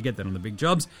Thunder. So you get that on the big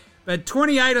jobs. But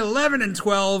 28, 11, and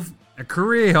 12, a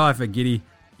career high for Giddey.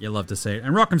 You love to see it.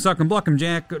 And Rock'em, Sock'em, Block'em,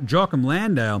 Jock'em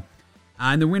Landale.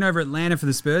 In the win over Atlanta for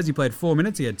the Spurs, he played 4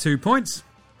 minutes. He had 2 points.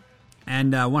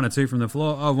 And 1 or 2 from the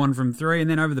floor. 1 from 3. And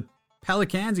then over the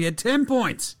Pelicans, he had 10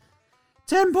 points.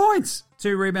 10 points.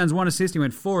 2 rebounds, 1 assist. He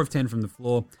went 4 of 10 from the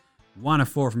floor. 1 of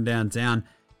 4 from downtown.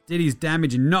 Did his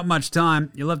damage in not much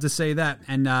time. You love to see that.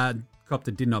 And Copter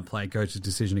did not play. Coach's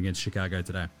decision against Chicago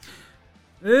today.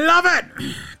 Love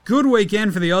it. Good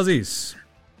weekend for the Aussies.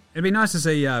 It'd be nice to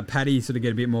see Paddy sort of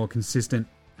get a bit more consistent,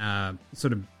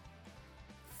 sort of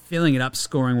filling it up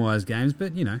scoring-wise games.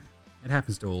 But, you know, it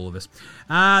happens to all of us.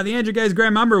 The Andrew Gaze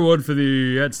Graham Umber Award for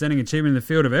the Outstanding Achievement in the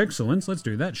Field of Excellence. Let's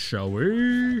do that, shall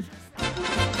we?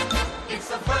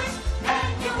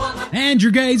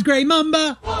 Andrew Gaze Grey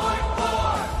Mamba.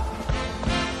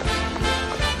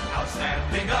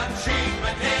 Outstanding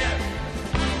achievement in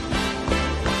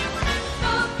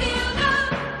the Field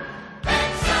of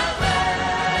Excellence.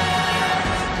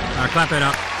 Clap it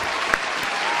up.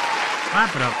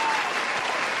 Clap it up.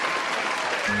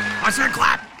 I said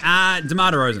clap.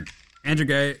 DeMar DeRozan. Andrew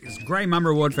Gay's Grey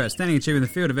Mumba Award for Outstanding Achievement in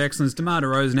the Field of Excellence. DeMar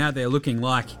DeRozan out there looking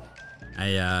like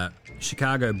a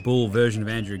Chicago Bull version of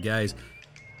Andrew Gay's.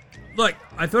 Look,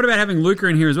 I thought about having Luka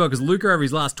in here as well, because Luka over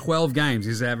his last 12 games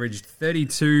has averaged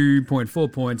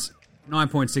 32.4 points,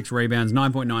 9.6 rebounds,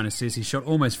 9.9 assists. He shot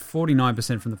almost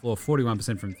 49% from the floor,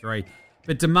 41% from three.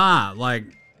 But DeMar,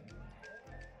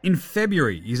 in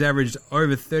February, he's averaged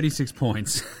over 36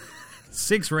 points,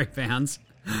 6 rebounds,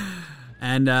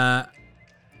 and I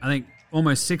think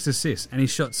almost 6 assists. And he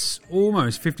shot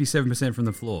almost 57% from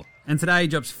the floor. And today he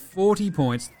drops 40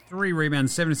 points, 3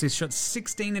 rebounds, 7 assists, shot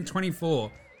 16 and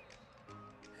 24,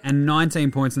 and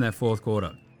 19 points in that fourth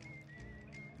quarter.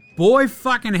 Boy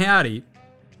fucking howdy,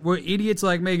 were idiots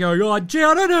like me going, oh, gee,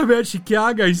 I don't know about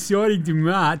Chicago signing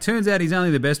DeMar. Turns out he's only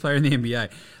the best player in the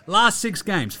NBA. Last 6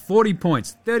 games, 40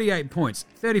 points, 38 points,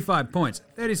 35 points,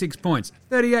 36 points,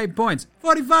 38 points,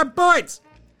 45 points.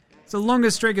 It's the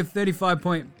longest streak of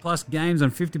 35-point-plus games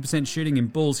on 50% shooting in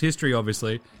Bulls history,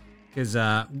 obviously, because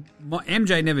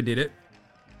MJ never did it,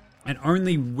 and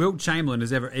only Wilt Chamberlain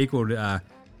has ever equaled the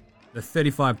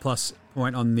 35-plus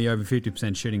point on the over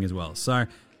 50% shooting as well. So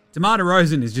DeMar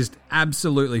DeRozan is just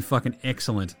absolutely fucking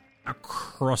excellent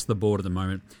across the board at the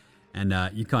moment, and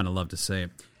you kind of love to see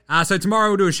it. So tomorrow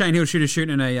we'll do a Shane Hill shooting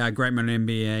and a great man in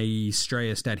NBA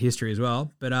Australia stat history as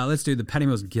well. But let's do the Paddy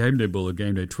Mills Game Day Ball of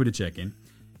Game Day Twitter check-in.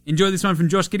 Enjoy this one from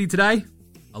Josh Giddey today.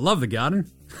 I love the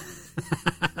garden.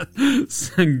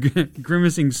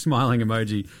 Grimacing, smiling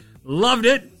emoji. Loved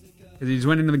it. Because he just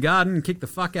went into the garden and kicked the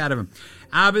fuck out of him.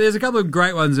 But there's a couple of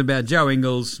great ones about Joe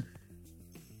Ingles.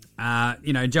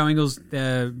 Joe Ingles,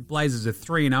 the Blazers are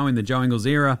 3-0 in the Joe Ingles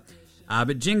era.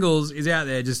 But Jingles is out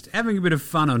there just having a bit of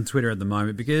fun on Twitter at the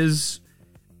moment because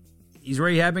he's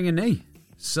rehabbing a knee.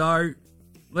 So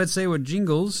let's see what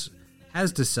Jingles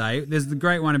has to say. There's the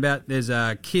great one about there's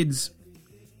kids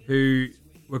who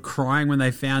were crying when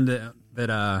they found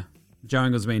that Joe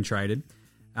Ingles had been traded.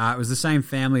 It was the same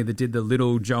family that did the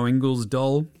little Joe Ingles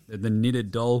doll, the knitted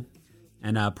doll,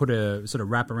 and put a sort of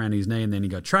wrap around his knee, and then he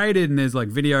got traded. And there's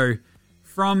video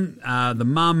from the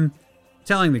mum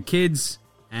telling the kids,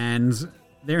 and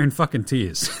they're in fucking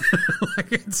tears.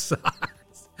 It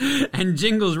sucks. And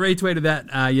Jingles retweeted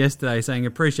that yesterday saying,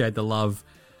 appreciate the love.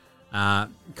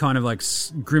 Kind of like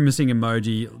grimacing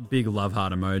emoji, big love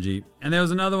heart emoji. And there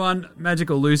was another one,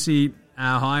 Magical Lucy.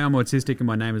 Hi, I'm autistic and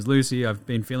my name is Lucy. I've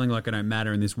been feeling like I don't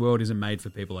matter and this world isn't made for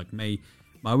people like me.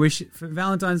 My wish for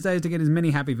Valentine's Day is to get as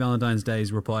many happy Valentine's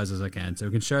Days replies as I can so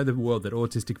we can show the world that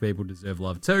autistic people deserve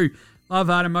love too. Love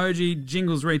heart emoji.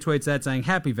 Jingles retweets that saying,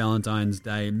 Happy Valentine's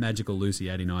Day, Magical Lucy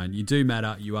 89. You do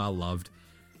matter. You are loved.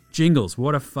 Jingles,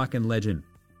 what a fucking legend.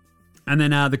 And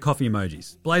then the coffee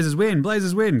emojis. Blazers win,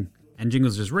 Blazers win. And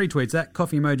Jingles just retweets that.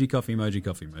 Coffee emoji, coffee emoji,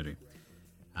 coffee emoji.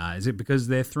 Is it because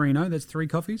they're 3-0? That's 3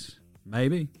 coffees?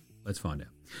 Maybe. Let's find out.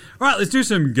 All right, let's do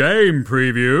some game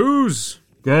previews.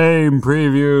 Game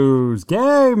previews.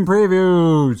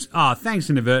 Oh, thanks,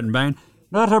 Inadvertent Bane.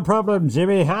 Not a problem,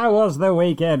 Jimmy. How was the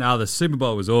weekend? Oh, the Super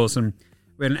Bowl was awesome.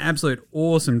 We had an absolute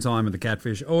awesome time with the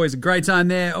Catfish. Always a great time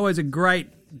there. Always a great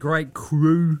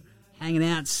crew hanging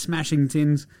out, smashing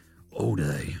tins all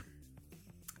day.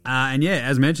 And yeah,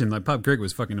 as mentioned, pub cricket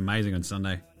was fucking amazing on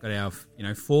Sunday. Got our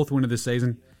 4th win of the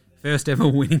season. First ever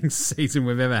winning season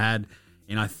we've ever had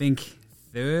in, I think,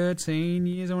 13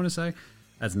 years, I want to say.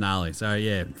 That's gnarly. So,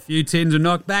 yeah, a few tins were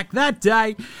knocked back that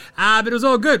day. But it was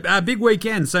all good. Big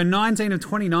weekend. So, 19 of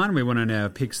 29 we won on our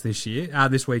picks this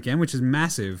weekend, which is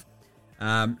massive.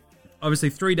 Obviously,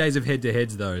 3 days of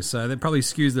head-to-heads, though. So, that probably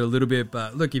skews it a little bit.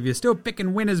 But, look, if you're still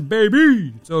picking winners,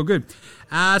 baby, it's all good.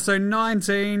 So,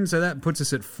 19. So, that puts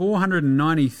us at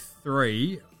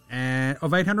 493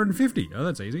 of 850. Oh,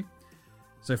 that's easy.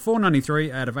 So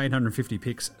 493 out of 850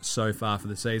 picks so far for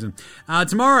the season.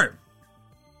 Tomorrow,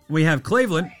 we have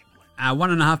Cleveland,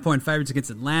 1.5-point favourites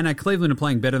against Atlanta. Cleveland are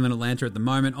playing better than Atlanta at the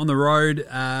moment. On the road,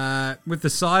 with the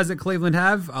size that Cleveland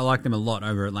have, I like them a lot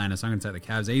over Atlanta, so I'm going to take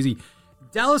the Cavs easy.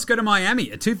 Dallas go to Miami,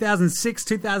 a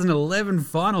 2006-2011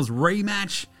 finals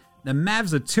rematch. The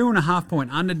Mavs are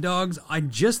 2.5-point underdogs. I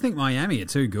just think Miami are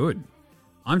too good.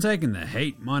 I'm taking the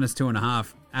Heat,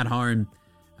 -2.5 at home.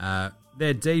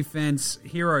 Their defense,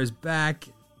 Hero's back.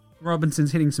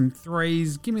 Robinson's hitting some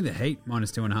threes. Give me the Heat,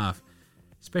 -2.5.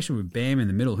 Especially with Bam in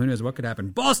the middle. Who knows what could happen.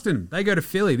 Boston, they go to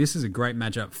Philly. This is a great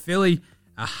matchup. Philly,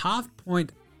 a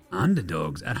 0.5-point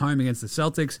underdogs at home against the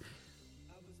Celtics.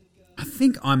 I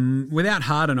think I'm, without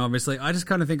Harden, obviously, I just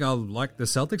kind of think I'll like the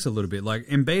Celtics a little bit. Like,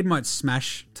 Embiid might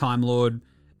smash Time Lord,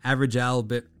 average Al,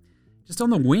 but just on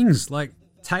the wings,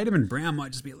 Tatum and Brown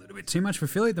might just be a little bit too much for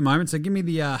Philly at the moment. So give me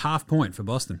the 0.5 point for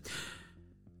Boston.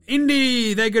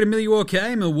 Indy, they go to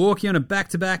Milwaukee. Milwaukee on a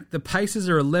back-to-back. The Pacers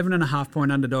are 11.5-point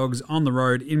underdogs on the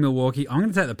road in Milwaukee. I'm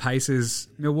going to take the Pacers.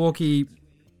 Milwaukee,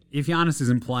 if Giannis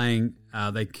isn't playing,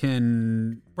 they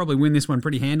can probably win this one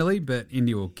pretty handily, but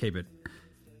Indy will keep it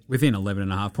within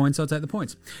 11.5 points. I'll take the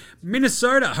points.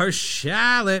 Minnesota hosts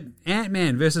Charlotte.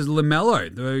 Ant-Man versus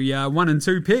LaMelo, the 1 and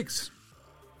 2 picks.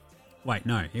 Wait,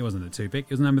 no, he wasn't the 2 pick.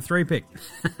 He was the number 3 pick.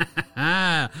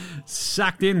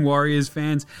 Sucked in, Warriors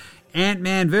fans.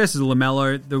 Ant-Man versus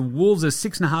LaMelo. The Wolves are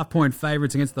 6.5-point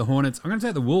favourites against the Hornets. I'm going to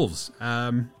take the Wolves.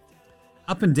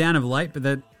 Up and down of late, but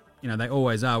that, they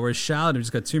always are. Whereas Charlotte have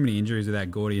just got too many injuries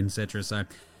without Gordy, etc. So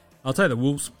I'll take the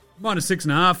Wolves. Minus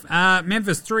 6.5.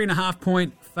 Memphis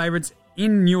 3.5-point favourites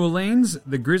in New Orleans.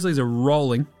 The Grizzlies are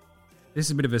rolling. This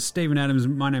is a bit of a Steven Adams,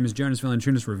 my name is Jonas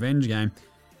Valanciunas revenge game.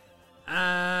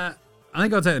 I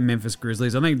think I'll take the Memphis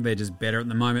Grizzlies. I think they're just better at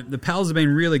the moment. The Pels have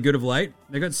been really good of late.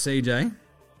 They've got CJ,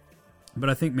 but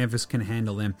I think Memphis can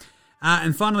handle them.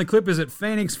 And finally, Clippers at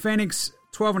Phoenix. Phoenix,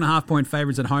 12.5-point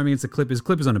favourites at home against the Clippers.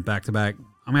 Clippers on a back-to-back.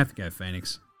 I'm going to have to go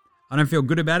Phoenix. I don't feel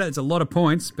good about it. It's a lot of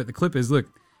points, but the Clippers, look,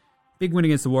 big win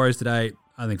against the Warriors today.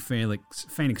 I think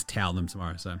Phoenix towel them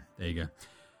tomorrow, so there you go.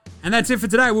 And that's it for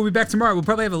today. We'll be back tomorrow. We'll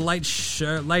probably have a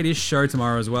late-ish show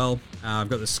tomorrow as well. I've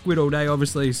got the squid all day,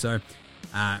 obviously, so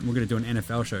we're going to do an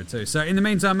NFL show too. So in the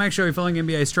meantime, make sure you're following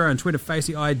NBA Australia on Twitter,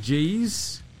 Facey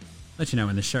IGs. Let you know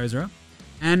when the shows are up.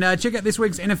 And check out this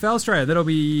week's NFL Australia. That'll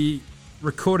be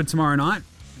recorded tomorrow night.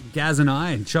 Gaz and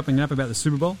I chopping it up about the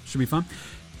Super Bowl. Should be fun.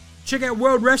 Check out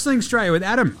World Wrestling Australia with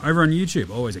Adam over on YouTube.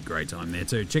 Always a great time there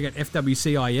too. Check out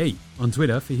FWCIE on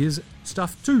Twitter for his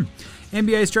stuff too.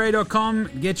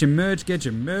 NBAAustralia.com. Get your merch.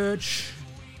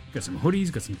 Got some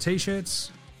hoodies. Got some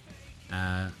t-shirts.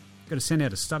 Got to send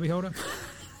out a stubby holder.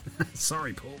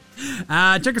 Sorry, Paul.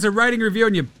 Check us a rating review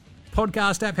on your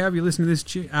podcast app. However you listen to this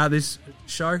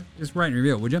show, just rate and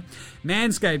review it, would you?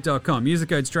 Manscaped.com. Use the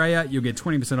code Australia. You'll get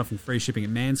 20% off and free shipping at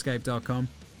Manscaped.com.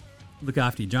 Look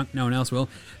after your junk. No one else will.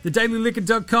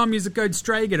 TheDailyLiquor.com. Use the code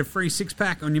Stray. Get a free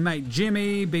 6-pack on your mate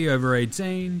Jimmy. Be over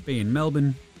 18. Be in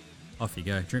Melbourne. Off you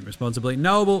go. Drink responsibly.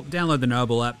 Knowable. Download the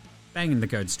Knowable app. Bang in the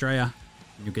code Straya.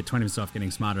 You'll get 20% off getting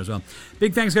smarter as well.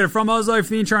 Big thanks go to From Oslo for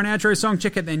the intro and outro song.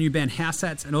 Check out their new band House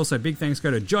Hats. And also big thanks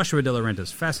go to Joshua De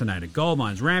Laurentiis, Fascinator, Gold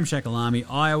Mines, Ramshackle Army,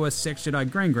 Iowa, Sex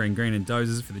Jedi, Green, and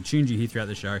Dozers for the tunes you hear throughout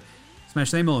the show.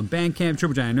 Smash them all on Bandcamp,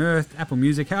 Triple J and Earth, Apple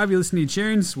Music, however you listen to your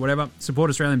tunes, whatever. Support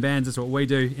Australian bands, that's what we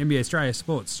do. NBA Australia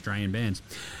supports Australian bands.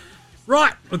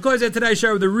 Right, we'll close out today's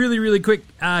show with a really, really quick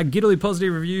Giddey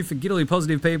Positive review for Giddey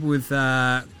Positive people with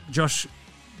Josh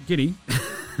Giddey.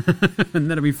 And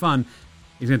that'll be fun.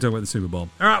 He's going to talk about the Super Bowl.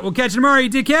 All right, we'll catch you tomorrow, you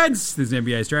dickheads. This is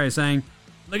NBA Australia saying,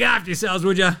 look after yourselves,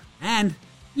 would ya? And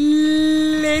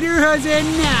later,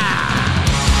 Hosanna.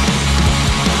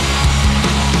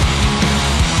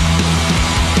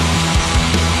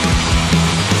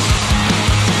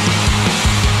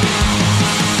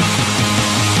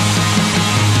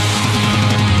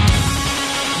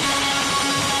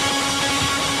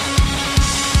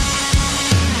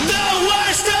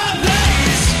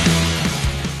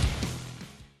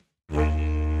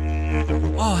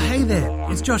 Oh, hey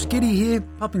there, it's Josh Giddey here,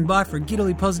 popping by for a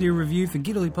Giddey Positive review for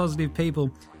Giddey Positive people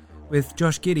with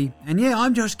Josh Giddey. And yeah,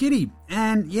 I'm Josh Giddey,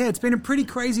 and yeah, it's been a pretty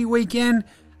crazy weekend.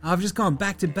 I've just gone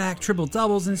back-to-back triple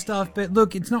doubles and stuff, but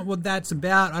look, it's not what that's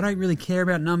about. I don't really care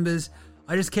about numbers.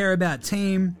 I just care about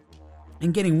team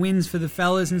and getting wins for the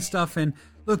fellas and stuff, and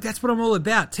look, that's what I'm all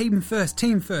about. Team first,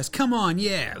 come on,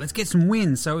 yeah, let's get some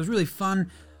wins. So it was really fun.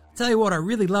 I'll tell you what, I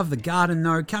really love the Garden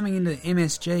though, coming into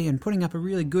MSG and putting up a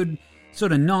really good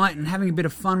sort of night and having a bit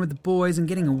of fun with the boys and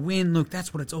getting a win. Look,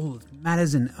 that's what it's all that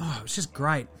matters, and it's just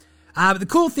great. But the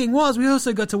cool thing was we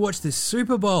also got to watch the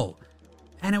Super Bowl,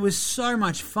 and it was so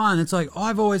much fun. It's like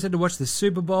I've always had to watch the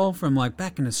Super Bowl from like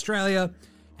back in Australia,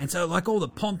 and so like all the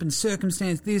pomp and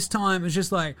circumstance this time, it was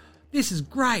just like, this is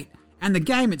great. And the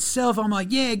game itself, I'm like,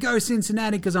 yeah, go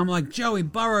Cincinnati, because I'm like, Joey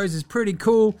Burrows is pretty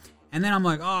cool. And then I'm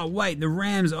like, oh, wait, the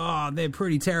Rams, they're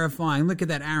pretty terrifying. Look at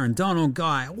that Aaron Donald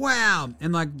guy. Wow.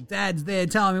 And like, Dad's there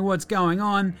telling me what's going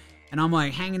on. And I'm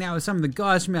like hanging out with some of the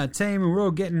guys from our team, and we're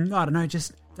all getting, I don't know,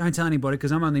 just don't tell anybody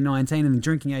because I'm only 19 and the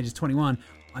drinking age is 21.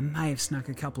 I may have snuck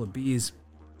a couple of beers,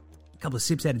 a couple of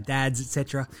sips out of Dad's,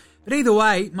 etc. But either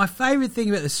way, my favourite thing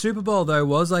about the Super Bowl, though,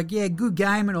 was like, yeah, good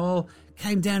game and all,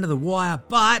 came down to the wire.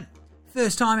 But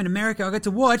first time in America, I got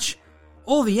to watch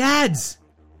all the ads.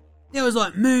 There was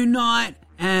like Moon Knight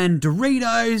and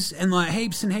Doritos and like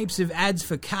heaps and heaps of ads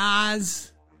for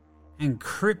cars and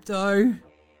crypto.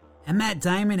 And Matt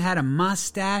Damon had a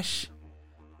mustache.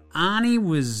 Arnie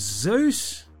was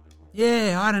Zeus.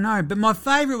 Yeah, I don't know. But my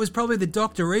favourite was probably the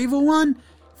Dr. Evil one.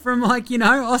 from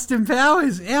Austin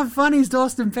Powers. How funny is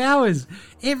Austin Powers?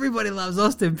 Everybody loves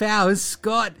Austin Powers.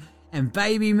 Scott and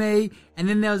Baby Me. And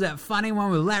then there was that funny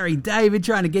one with Larry David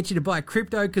trying to get you to buy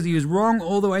crypto because he was wrong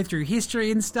all the way through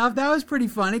history and stuff. That was pretty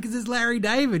funny because it's Larry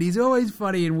David. He's always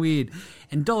funny and weird.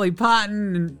 And Dolly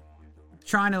Parton and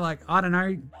trying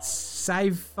to,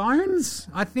 save phones,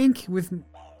 I think, with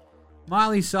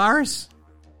Miley Cyrus.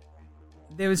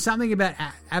 There was something about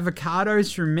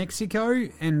avocados from Mexico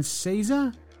and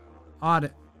Caesar. I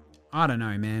don't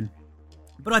know, man.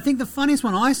 But I think the funniest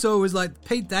one I saw was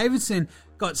Pete Davidson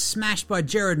got smashed by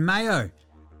Jared Mayo.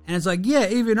 And it's yeah,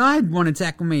 even I'd want to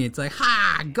tackle me. It's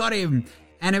ha, got him.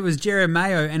 And it was Jared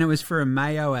Mayo, and it was for a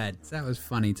Mayo ad. So that was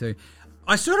funny too.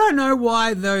 I still don't know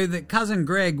why, though, that Cousin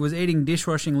Greg was eating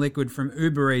dishwashing liquid from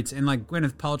Uber Eats and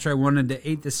Gwyneth Paltrow wanted to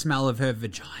eat the smell of her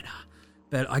vagina.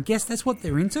 But I guess that's what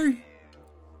they're into.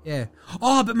 Yeah.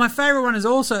 Oh, but my favourite one is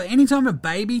also anytime a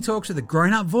baby talks with a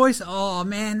grown-up voice, oh,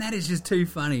 man, that is just too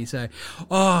funny. So,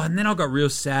 and then I got real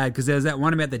sad because there was that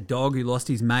one about the dog who lost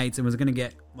his mates and was going to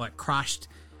get, crushed.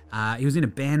 He was in a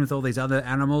band with all these other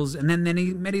animals, and then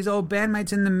he met his old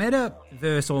bandmates in the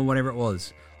metaverse or whatever it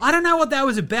was. I don't know what that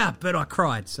was about, but I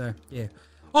cried, so, yeah.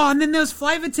 Oh, and then there was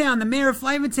Flavortown, the mayor of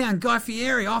Flavortown, Guy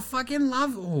Fieri. I fucking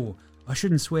love... Oh, I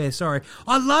shouldn't swear, sorry.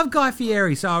 I love Guy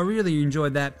Fieri, so I really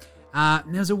enjoyed that.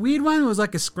 There was a weird one. It was a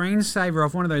screensaver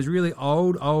off one of those really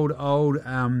old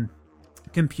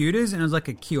computers, and it was a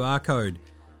QR code.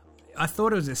 I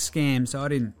thought it was a scam, so I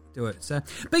didn't do it. So,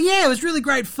 but yeah, it was really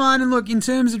great fun. And look, in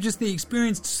terms of just the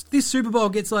experience, this Super Bowl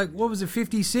gets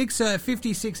 56?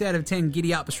 56 out of 10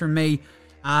 giddy ups from me.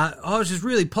 I was just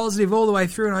really positive all the way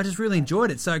through, and I just really enjoyed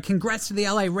it. So congrats to the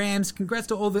LA Rams. Congrats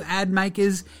to all the ad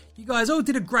makers. You guys all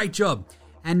did a great job.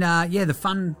 And the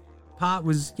fun part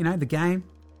was, the game.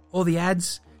 All the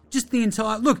ads, just the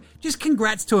entire... Look, just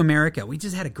congrats to America. We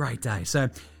just had a great day. So,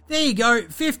 there you go.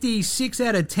 56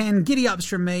 out of 10 giddy-ups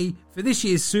from me for this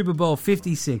year's Super Bowl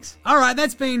 56. All right,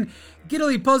 that's been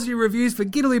Giddily Positive Reviews for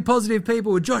Giddily Positive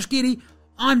People with Josh Giddey.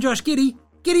 I'm Josh Giddey.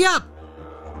 Giddy up!